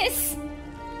 Kiss!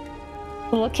 A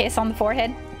little kiss on the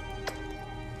forehead.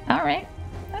 All right.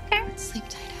 Okay. Sleep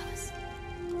tight,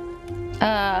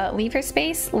 Alice. Leave her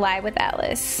space. Lie with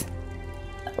Alice.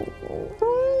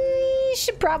 We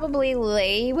should probably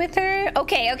lay with her.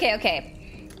 Okay.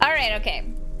 All right, okay.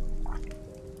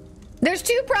 There's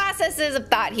two processes of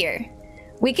thought here.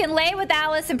 We can lay with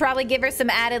Alice and probably give her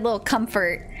some added little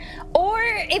comfort. Or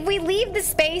if we leave the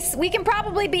space, we can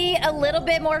probably be a little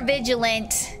bit more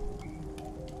vigilant.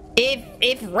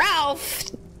 If Ralph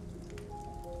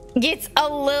gets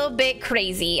a little bit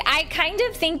crazy. I kind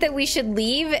of think that we should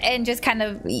leave and just kind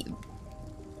of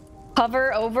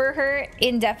hover over her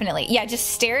indefinitely. Yeah, just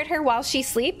stare at her while she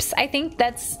sleeps. I think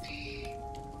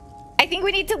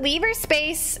we need to leave her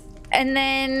space, and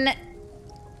then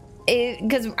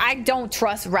because I don't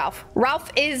trust Ralph.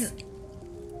 Ralph is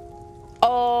a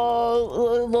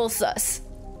little sus.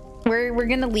 We're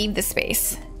gonna leave the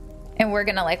space and we're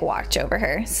gonna like watch over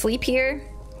her. Sleep here?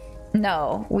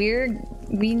 No, we're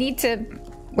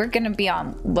gonna be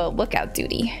on lookout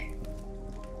duty.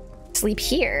 Sleep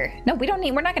here? No,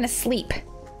 we're not gonna sleep.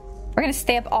 We're gonna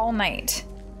stay up all night.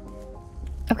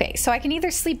 Okay, so I can either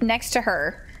sleep next to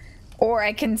her or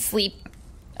I can sleep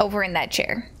over in that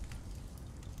chair.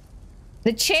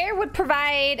 The chair would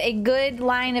provide a good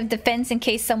line of defense in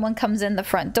case someone comes in the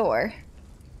front door.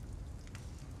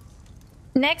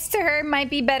 Next to her might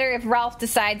be better if Ralph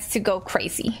decides to go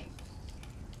crazy.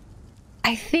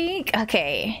 I think,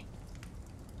 okay.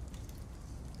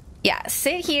 Yeah,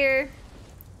 sit here,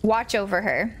 watch over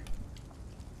her.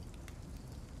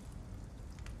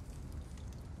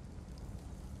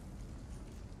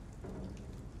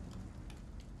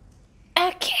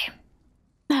 Okay,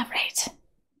 all right.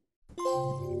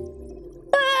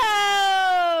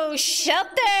 Oh,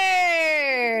 shelter!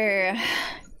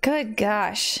 Good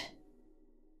gosh.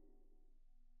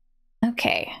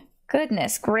 Okay,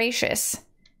 goodness gracious.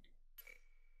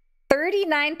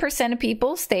 39% of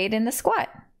people stayed in the squat.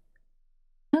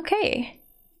 Okay.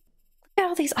 Look at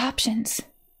all these options.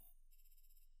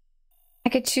 I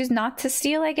could choose not to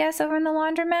steal, I guess, over in the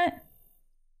laundromat.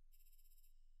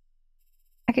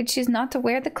 I could choose not to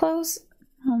wear the clothes.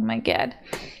 Oh my god.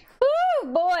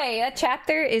 Woo, boy, that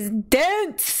chapter is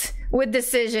dense with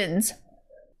decisions.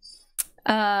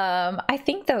 I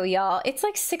think though, y'all, it's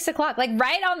like 6 o'clock, like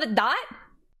right on the dot.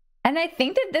 And I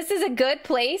think that this is a good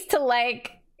place to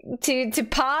like, to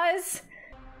pause.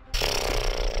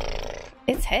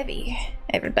 It's heavy,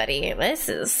 everybody. It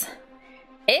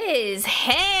is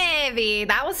heavy.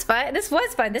 That was fun. This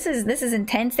was fun. This is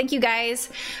intense. Thank you guys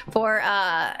for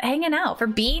hanging out, for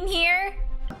being here.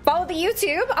 Follow the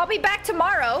YouTube. I'll be back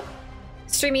tomorrow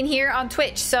streaming here on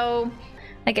Twitch. So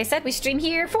like I said, we stream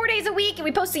here 4 days a week and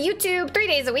we post to YouTube 3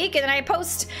 days a week, and then I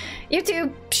post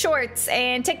YouTube shorts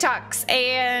and TikToks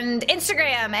and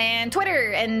Instagram and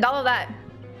Twitter and all of that.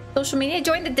 Social media.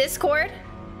 Join the Discord.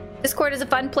 Discord is a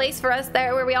fun place for us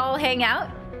there where we all hang out.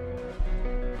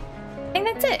 I think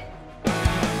that's it.